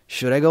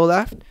 Should I go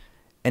left?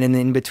 And then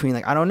in between,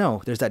 like, I don't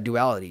know, there's that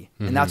duality.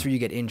 And that's where you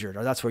get injured,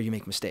 or that's where you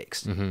make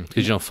mistakes.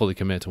 Because you don't fully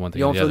commit to one thing.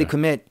 You don't fully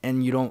commit,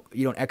 and you don't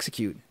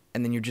execute.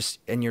 And then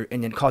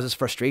and it causes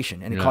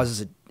frustration, and it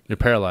causes you're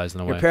paralyzed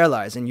in a way. You're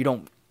paralyzed, and you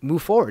don't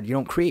move forward. You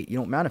don't create. You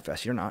don't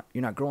manifest. You're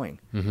not growing.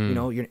 You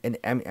know.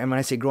 And when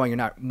I say growing, you're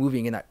not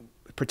moving in that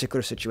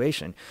particular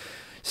situation.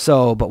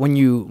 So, but when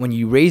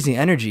you raise the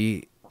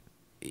energy,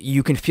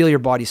 you can feel your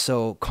body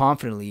so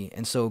confidently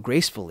and so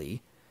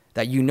gracefully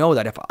that you know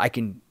that if I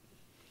can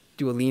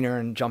do a leaner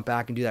and jump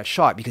back and do that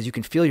shot, because you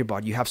can feel your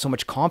body, you have so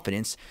much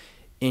confidence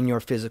in your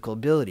physical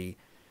ability.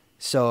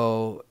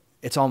 So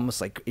it's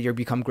almost like you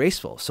become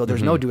graceful. So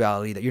there's no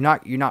duality, that you're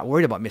not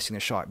worried about missing the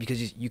shot,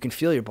 because you can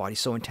feel your body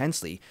so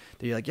intensely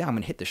that you're like, yeah, I'm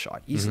going to hit the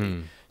shot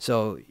easily.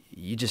 So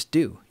you just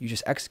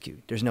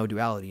execute. There's no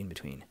duality in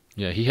between.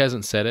 Yeah. He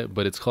hasn't said it,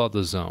 but it's called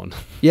the zone.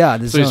 Yeah.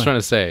 The zone. What he's trying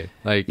to say.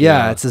 Like,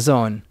 yeah, it's the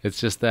zone. It's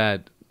just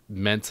that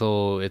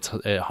mental, it's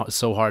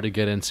so hard to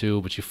get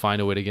into, but you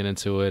find a way to get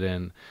into it.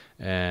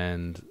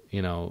 And,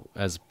 you know,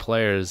 as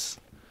players,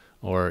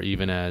 or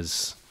even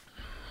as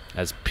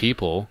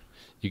people,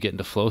 you get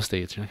into flow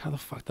states. You're like, how the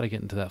fuck did I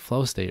get into that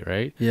flow state,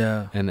 right?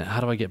 Yeah. And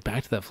how do I get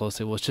back to that flow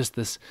state? Well, it's just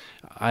this,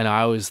 I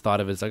always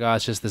thought of it as like,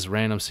 it's just this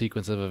random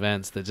sequence of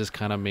events that just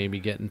kind of made me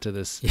get into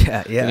this.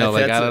 Yeah, yeah. You know,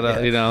 like, I don't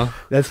know, you know.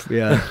 That's,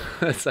 yeah.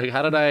 It's like,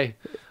 I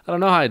don't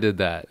know how I did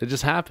that. It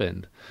just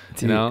happened,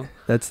 Dude, you know?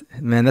 That's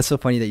so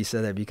funny that you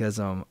said that, because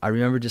I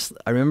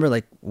remember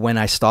like when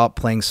I stopped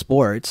playing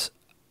sports,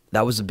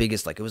 that was the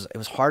biggest, like, it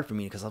was hard for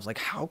me, because I was like,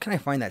 how can I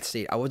find that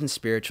state? I wasn't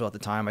spiritual at the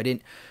time. I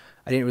didn't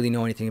really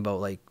know anything about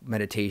like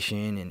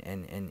meditation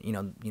and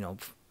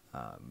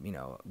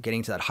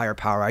getting to that higher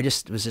power. I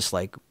just was just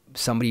like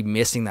somebody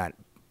missing that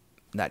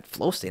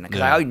flow state,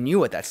 because I already knew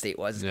what that state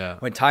was. Yeah.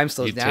 When time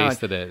slows down. You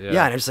tasted it. Yeah.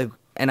 Yeah, and it's like,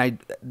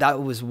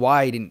 that was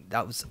why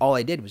that was all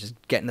I did, was just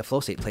get in the flow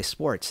state, play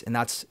sports, and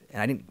I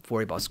didn't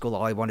worry about school.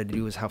 All I wanted to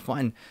do was have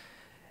fun.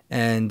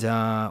 And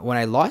when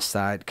I lost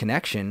that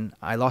connection,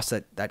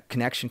 that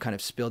connection kind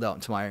of spilled out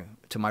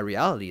into my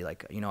reality.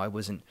 Like, you know, I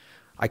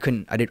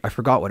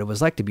forgot what it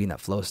was like to be in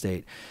that flow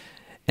state.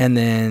 And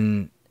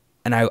then,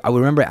 I would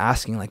remember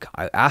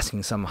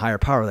asking some higher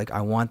power, like,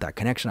 I want that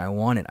connection. I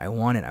want it.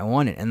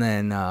 And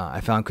then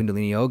I found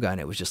Kundalini Yoga, and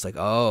it was just like,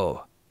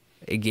 oh,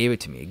 it gave it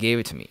to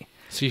me.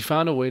 So you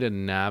found a way to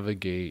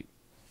navigate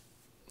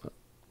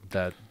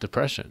that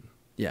depression.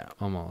 Yeah.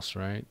 Almost,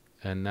 right?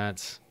 And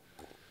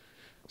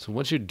so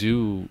once you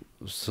do,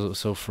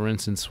 so for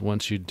instance,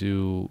 once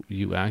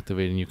you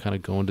activate and you kind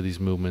of go into these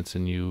movements,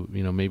 and you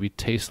know, maybe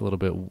taste a little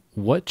bit,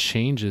 what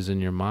changes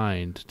in your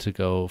mind to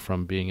go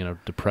from being in a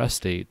depressed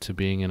state to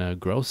being in a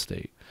growth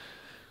state?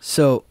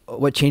 So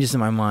what changes in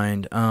my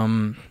mind?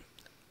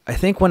 I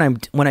think when I'm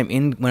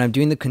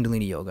doing the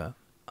Kundalini Yoga,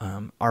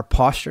 our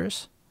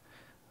postures,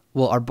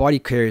 our body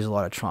carries a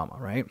lot of trauma,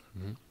 right?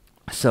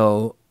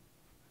 So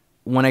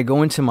when I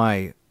go into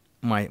my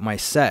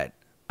set,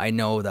 I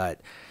know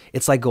that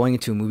it's like going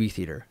into a movie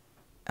theater.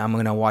 I'm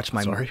gonna watch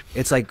my. Sorry.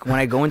 It's like when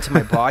I go into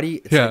my body.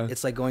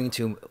 It's like going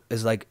into.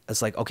 It's like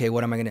okay,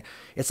 what am I gonna?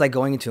 It's like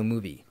going into a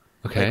movie.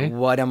 Okay. Like,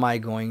 what am I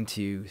going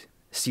to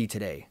see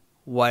today?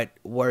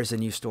 Where's the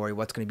new story?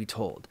 What's going to be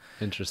told?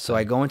 Interesting. So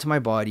I go into my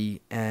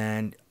body,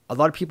 and a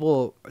lot of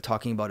people are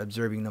talking about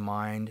observing the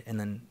mind and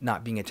then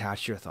not being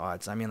attached to your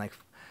thoughts. I mean, like,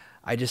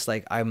 I'm just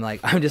like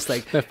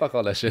fuck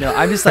all that shit. No,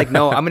 I'm just like,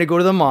 no, I'm gonna go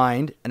to the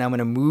mind, and I'm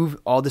gonna move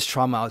all this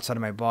trauma outside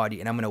of my body,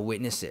 and I'm gonna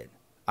witness it.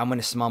 I'm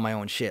gonna smell my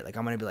own shit. Like,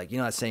 I'm gonna be like, you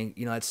know that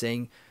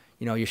saying,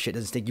 you know, your shit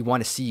doesn't stink. You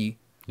want to see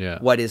Yeah.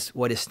 what is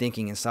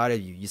stinking inside of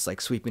you. It's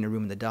like sweeping a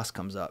room and the dust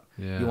comes up.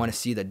 Yeah. You want to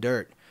see the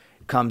dirt.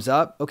 It comes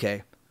up,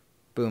 okay.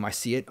 Boom, I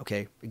see it.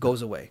 Okay, it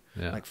goes away.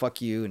 Yeah. Like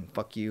fuck you, and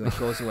it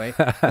goes away.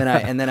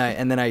 and then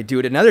I do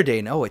it another day,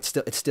 and oh, it's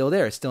still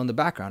there. It's still in the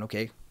background.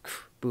 Okay,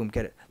 boom,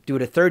 get it. Do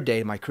it a third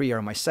day, my kriya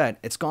or my set.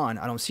 It's gone.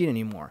 I don't see it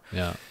anymore.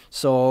 Yeah.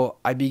 So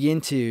I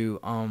begin to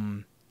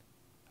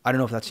I don't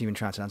know if that's even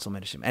transcendental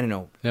meditation. I don't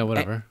know. Yeah,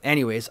 whatever.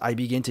 Anyways, I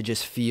begin to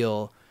just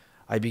feel.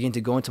 I begin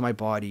to go into my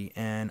body,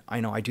 and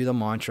I know I do the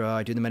mantra.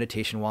 I do the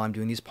meditation while I'm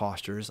doing these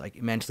postures,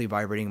 like mentally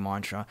vibrating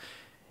mantra,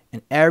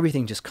 and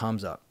everything just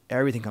comes up.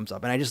 Everything comes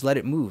up, and I just let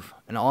it move.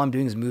 And all I'm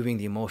doing is moving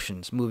the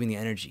emotions, moving the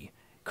energy,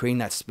 creating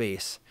that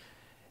space.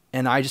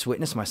 And I just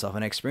witness myself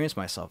and I experience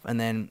myself. And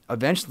then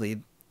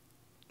eventually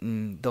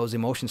those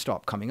emotions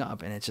stop coming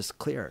up, and it's just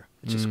clear.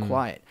 It's just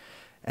quiet.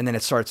 And then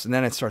it starts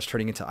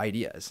turning into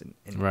ideas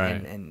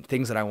and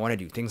things that I want to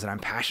do, things that I'm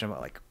passionate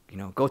about, like, you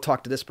know, go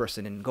talk to this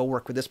person and go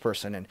work with this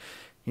person. And,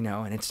 you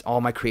know, and it's all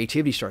my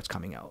creativity starts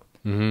coming out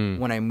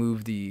when I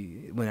move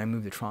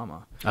the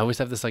trauma. I always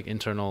have this like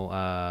internal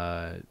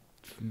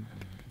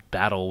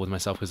battle with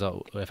myself,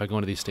 because if I go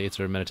into these states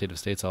or meditative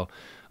states,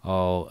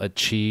 I'll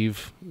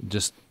achieve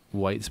just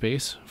white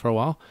space for a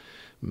while,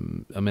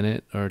 a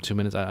minute or 2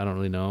 minutes. I don't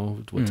really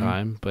know what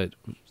time, but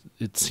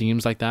it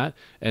seems like that.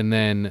 And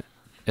then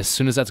as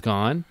soon as that's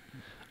gone,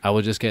 I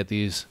will just get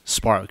these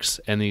sparks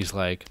and these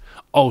like,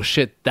 oh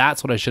shit,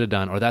 that's what I should have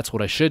done, or that's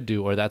what I should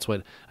do, or that's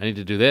what I need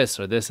to do, this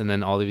or this. And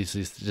then all of these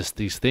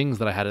things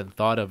that I hadn't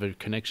thought of, or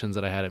connections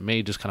that I hadn't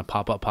made, just kind of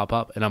pop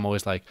up. And I'm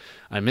always like,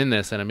 I'm in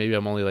this, and maybe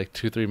I'm only like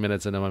 2-3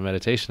 minutes into my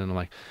meditation, and I'm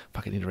like,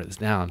 fuck, I need to write this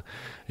down,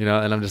 you know?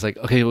 And I'm just like,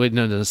 okay, wait,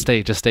 no, just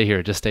stay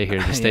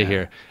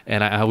here.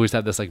 And I always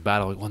have this like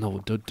battle, like, well, no,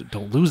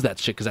 don't lose that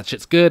shit, because that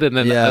shit's good. And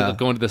then I'll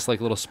go into this like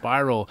little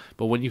spiral.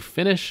 But when you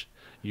finish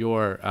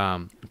your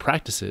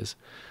practices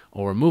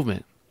or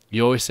movement,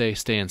 you always say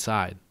stay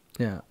inside.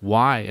 Yeah.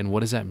 Why, and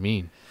what does that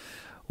mean?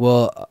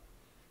 Well,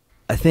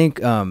 I think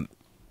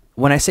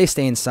when I say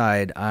stay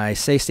inside, I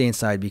say stay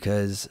inside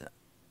because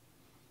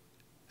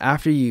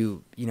after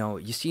you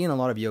see in a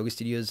lot of yoga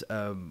studios,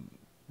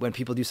 when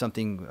people do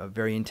something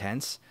very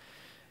intense,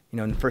 you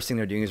know, and the first thing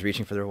they're doing is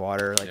reaching for their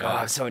water, like,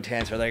 oh, it's so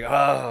intense. Or like,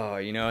 oh,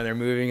 you know, and they're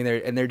moving,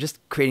 and they're just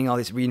creating all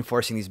these,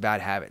 reinforcing these bad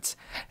habits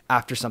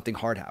after something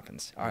hard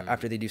happens, or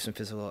after they do some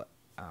physical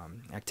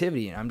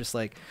activity. And I'm just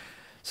like,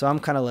 so I'm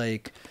kind of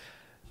like,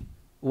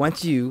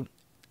 once you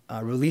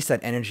release that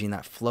energy and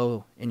that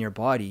flow in your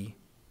body,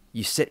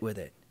 you sit with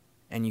it,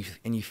 and you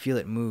feel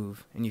it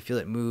move, and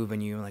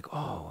you're like,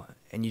 oh,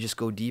 and you just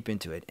go deep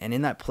into it. And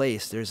in that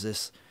place, there's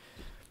this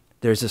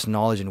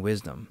knowledge and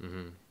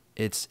wisdom.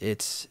 It's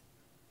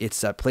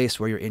that place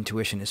where your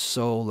intuition is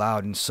so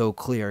loud and so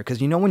clear.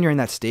 Because you know, when you're in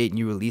that state and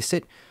you release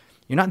it,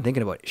 you're not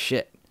thinking about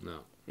shit. No.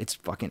 It's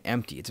fucking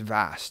empty. It's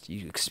vast.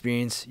 You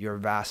experience your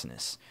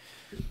vastness.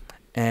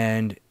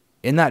 And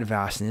in that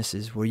vastness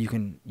is where you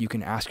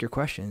can ask your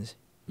questions.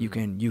 You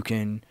can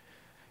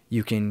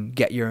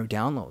get your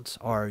downloads,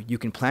 or you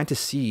can plant a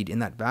seed in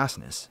that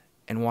vastness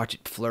and watch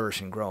it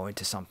flourish and grow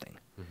into something.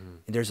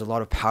 And there's a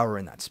lot of power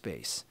in that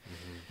space.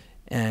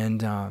 And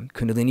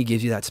Kundalini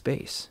gives you that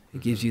space.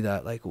 It gives you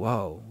that, like,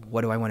 whoa,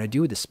 what do I want to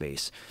do with this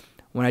space?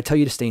 When I tell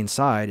you to stay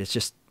inside, it's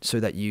just so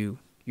that you're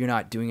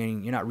not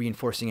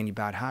reinforcing any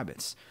bad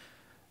habits.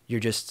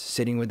 You're just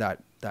sitting with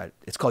that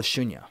it's called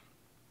shunya.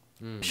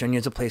 Shunya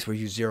is a place where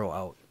you zero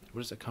out.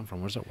 Where does it come from?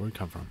 Where does that word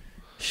come from?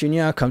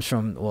 Shunya comes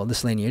from, well,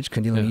 this lineage,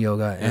 Kundalini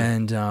Yoga,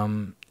 and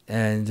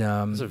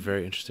it's a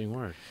very interesting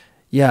word.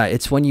 Yeah,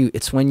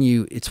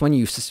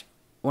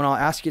 when I'll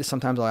ask you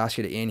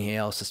to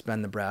inhale,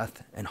 suspend the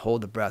breath, and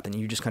hold the breath, and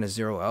you just kind of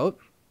zero out.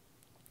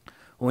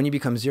 Well, when you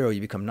become zero,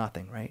 you become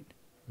nothing, right?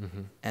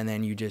 And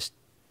then you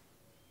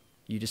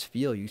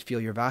feel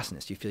your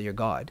vastness, you feel your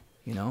God,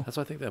 you know? That's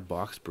what I think that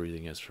box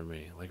breathing is for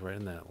me. Like right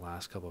in that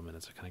last couple of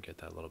minutes, I kind of get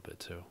that a little bit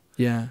too.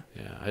 Yeah.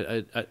 Yeah.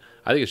 I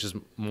think it's just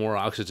more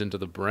oxygen to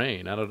the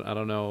brain. I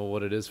don't know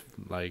what it is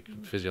like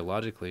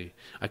physiologically.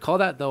 I call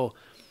that, though,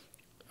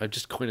 I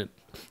just coined it.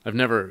 I've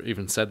never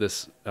even said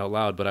this out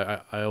loud, but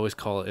I always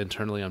call it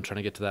internally, I'm trying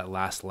to get to that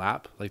last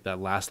lap, like that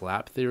last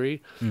lap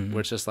theory, where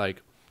it's just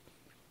like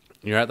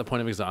you're at the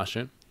point of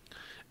exhaustion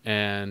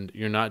and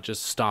you're not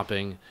just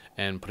stopping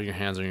and putting your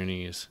hands on your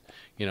knees.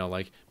 You know,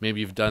 like maybe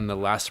you've done the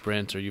last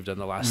sprint, or you've done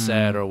the last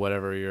set, or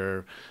whatever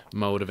your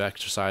mode of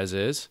exercise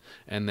is,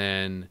 and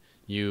then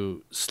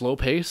you slow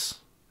pace,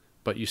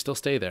 but you still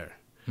stay there.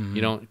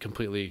 You don't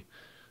completely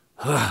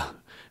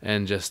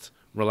and just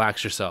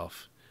relax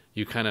yourself.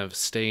 You kind of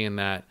stay in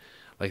that,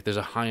 like there's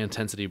a high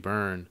intensity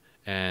burn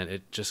and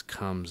it just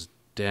comes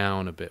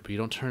down a bit, but you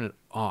don't turn it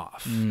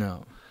off.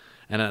 No.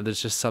 And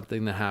there's just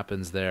something that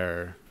happens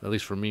there, at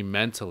least for me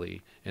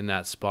mentally, in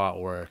that spot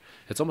where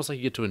it's almost like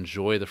you get to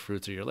enjoy the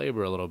fruits of your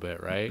labor a little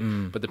bit, right?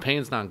 But the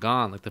pain's not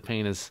gone. Like the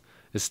pain is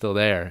still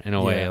there in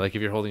a way. Like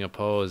if you're holding a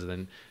pose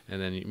and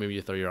then maybe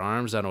you throw your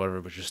arms down or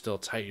whatever, but you're still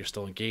tight, you're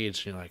still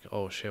engaged. And you're like,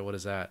 oh shit, what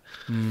is that?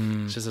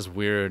 It's just this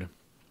weird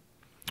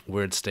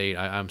weird state.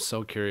 I'm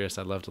so curious.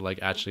 I'd love to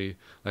actually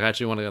want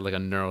to get like a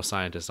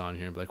neuroscientist on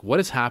here and be like, what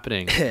is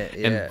happening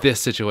in this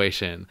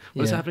situation?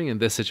 What is happening in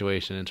this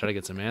situation? And try to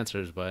get some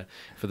answers. But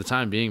for the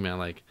time being, man,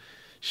 like,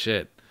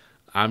 shit,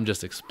 I'm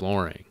just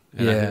exploring.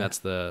 And I think that's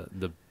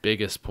the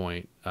biggest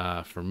point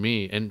for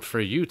me and for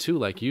you too.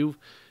 Like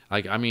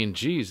I mean,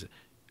 geez,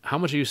 how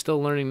much are you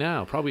still learning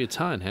now? Probably a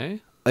ton,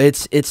 hey?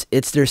 It's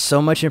there's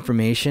so much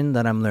information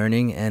that I'm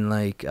learning, and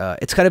like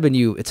it's kind of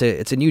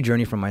it's a new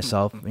journey for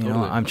myself. You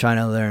know, I'm trying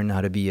to learn how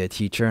to be a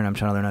teacher, and I'm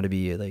trying to learn how to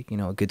be like, you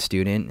know, a good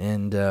student,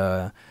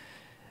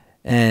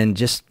 and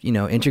just, you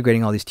know,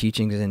 integrating all these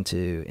teachings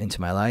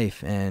into my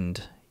life. And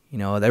you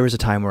know, there was a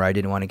time where I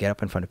didn't want to get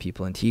up in front of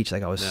people and teach.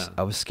 Like I was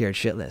scared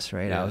shitless,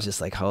 right? I was just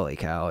like, holy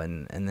cow.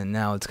 And then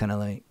now it's kind of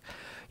like,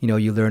 you know,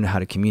 you learn how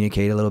to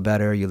communicate a little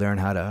better. You learn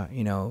how to,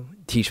 you know,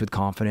 teach with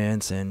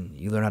confidence, and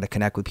you learn how to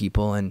connect with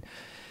people. And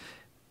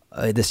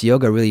this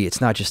yoga really,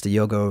 it's not just a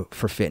yoga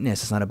for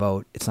fitness. It's not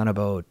about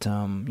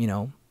you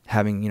know,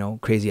 having, you know,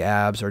 crazy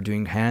abs or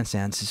doing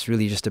handstands. It's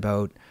really just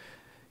about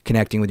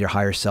connecting with your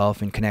higher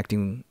self and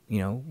connecting, you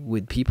know,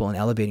 with people and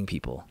elevating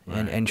people,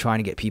 and trying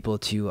to get people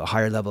to a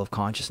higher level of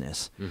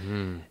consciousness.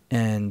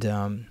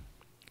 And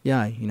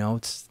yeah, you know,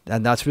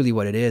 that's really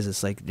what it is.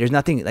 It's like, there's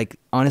nothing, like,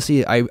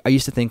 honestly, I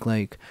used to think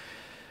like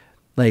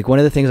one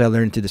of the things I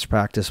learned through this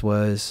practice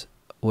was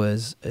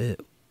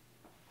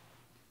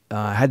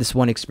I had this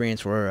one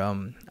experience where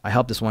I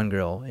helped this one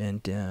girl,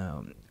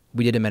 and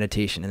we did a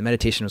meditation, and the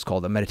meditation was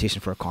called a meditation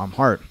for a calm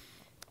heart.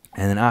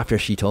 And then after,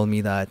 she told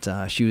me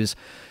that she was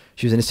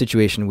in a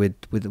situation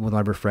with one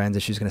of her friends,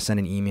 and she was going to send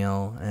an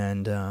email,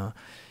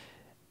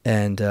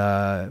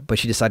 but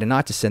she decided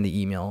not to send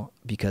the email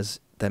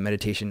because that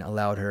meditation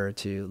allowed her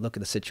to look at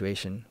the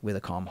situation with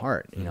a calm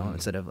heart, you know,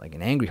 instead of like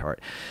an angry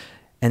heart.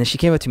 And then she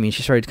came up to me and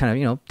she started kind of,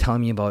 you know, telling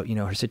me about, you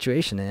know, her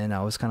situation, and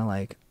I was kind of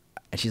like,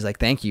 and she's like,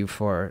 thank you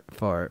for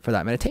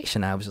that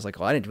meditation. I was just like,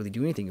 well, I didn't really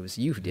do anything. It was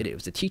you who did it. It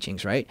was the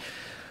teachings, right?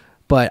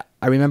 But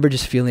I remember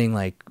just feeling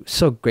like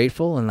so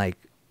grateful, and like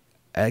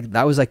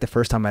that was like the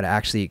first time I'd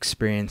actually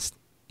experienced,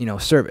 you know,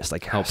 service,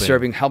 like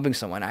helping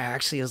someone. I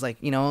actually was like,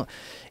 you know,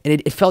 and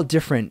it felt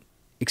different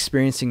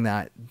experiencing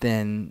that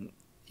than,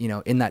 you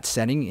know, in that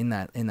setting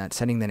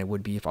than it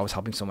would be if I was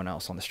helping someone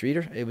else on the street.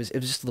 Or it was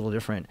just a little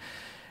different.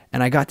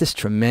 And I got this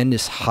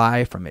tremendous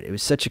high from it. It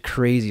was such a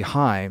crazy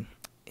high.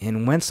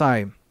 And once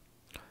I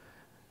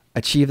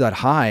achieved that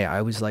high,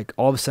 I was like,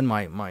 all of a sudden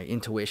my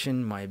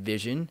intuition, my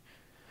vision,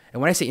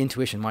 and when I say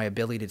intuition, my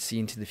ability to see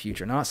into the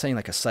future, not saying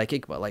like a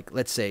psychic, but like,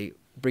 let's say,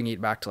 bringing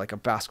it back to like a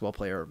basketball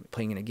player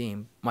playing in a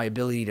game, my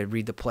ability to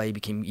read the play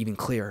became even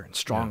clearer and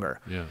stronger.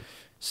 Yeah.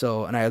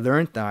 So, and I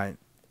learned that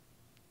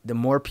the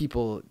more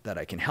people that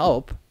I can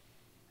help,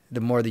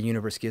 the more the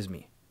universe gives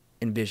me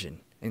in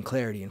vision and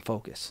clarity and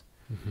focus.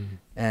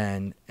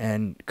 And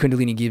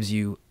Kundalini gives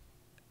you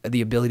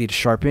the ability to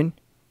sharpen.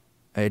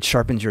 It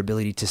sharpens your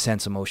ability to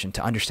sense emotion,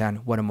 to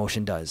understand what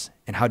emotion does,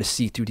 and how to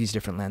see through these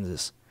different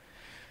lenses.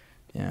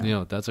 Yeah. You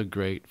know, that's a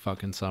great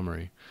fucking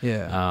summary.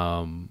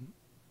 Yeah.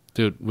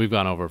 Dude, we've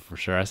gone over for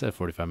sure. I said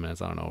 45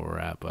 minutes. I don't know where we're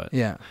at, but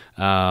yeah.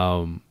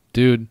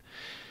 Dude,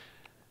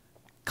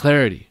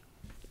 clarity.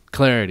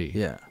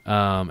 Yeah.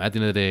 At the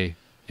end of the day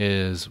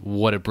is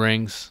what it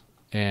brings,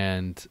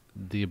 and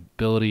the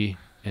ability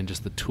and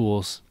just the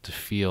tools to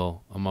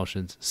feel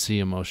emotions, see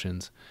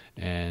emotions,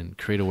 and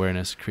create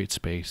awareness, create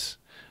space,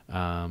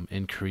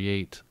 and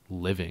create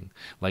living.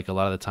 Like a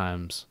lot of the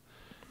times,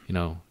 you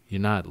know,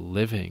 you're not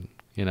living,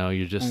 you know,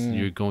 you're just,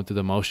 you're going through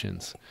the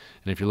motions.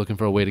 And if you're looking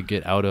for a way to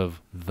get out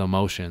of the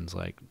motions,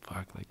 like,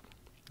 fuck, like,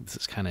 this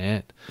is kind of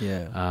it.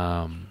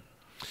 Yeah.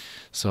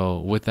 So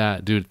with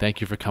that, dude,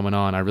 thank you for coming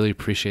on. I really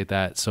appreciate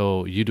that.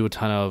 So you do a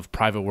ton of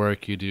private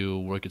work. You do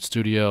work at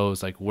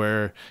studios. Like,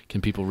 where can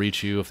people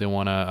reach you if they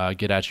want to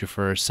get at you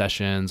for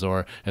sessions,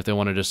 or if they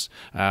want to just,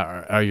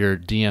 are your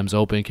DMs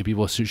open? Can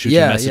people shoot you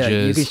messages?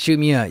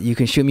 Yeah, you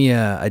can shoot me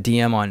a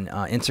DM on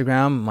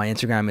Instagram. My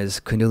Instagram is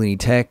Kundalini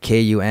Tech,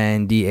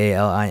 KUNDALINITECH.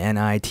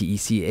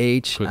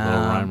 Quick little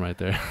rhyme right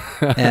there.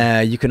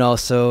 You can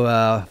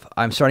also,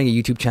 I'm starting a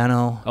YouTube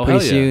channel pretty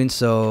soon,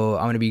 so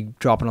I'm going to be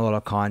dropping a lot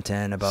of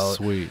content about,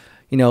 sweet,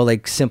 you know,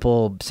 like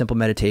simple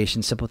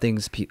meditation, simple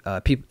things,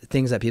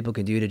 things that people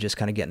can do to just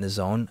kind of get in the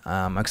zone.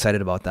 I'm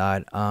excited about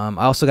that. I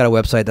also got a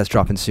website that's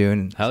dropping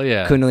soon. Hell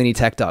yeah.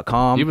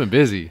 KundaliniTech.com. You've been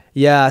busy.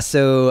 Yeah.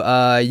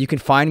 So you can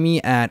find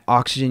me at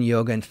Oxygen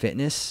Yoga and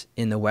Fitness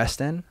in the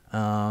West End.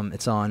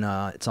 It's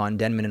on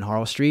Denman and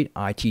Harl Street.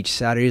 I teach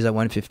Saturdays at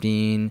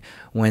 1:15,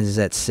 Wednesdays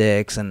at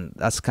 6, and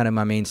that's kind of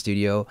my main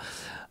studio.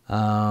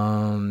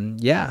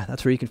 Yeah,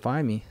 that's where you can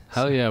find me.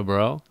 Hell yeah,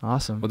 bro.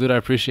 Awesome. Well, dude, I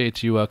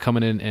appreciate you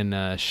coming in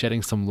and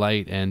shedding some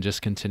light and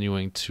just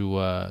continuing to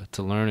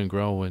learn and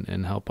grow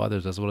and help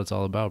others. That's what it's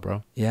all about,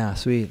 bro. Yeah,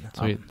 sweet.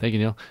 Thank you,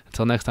 Neil.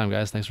 Until next time,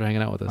 guys. Thanks for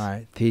hanging out with us. All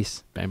right,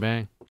 peace. Bang,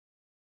 bang.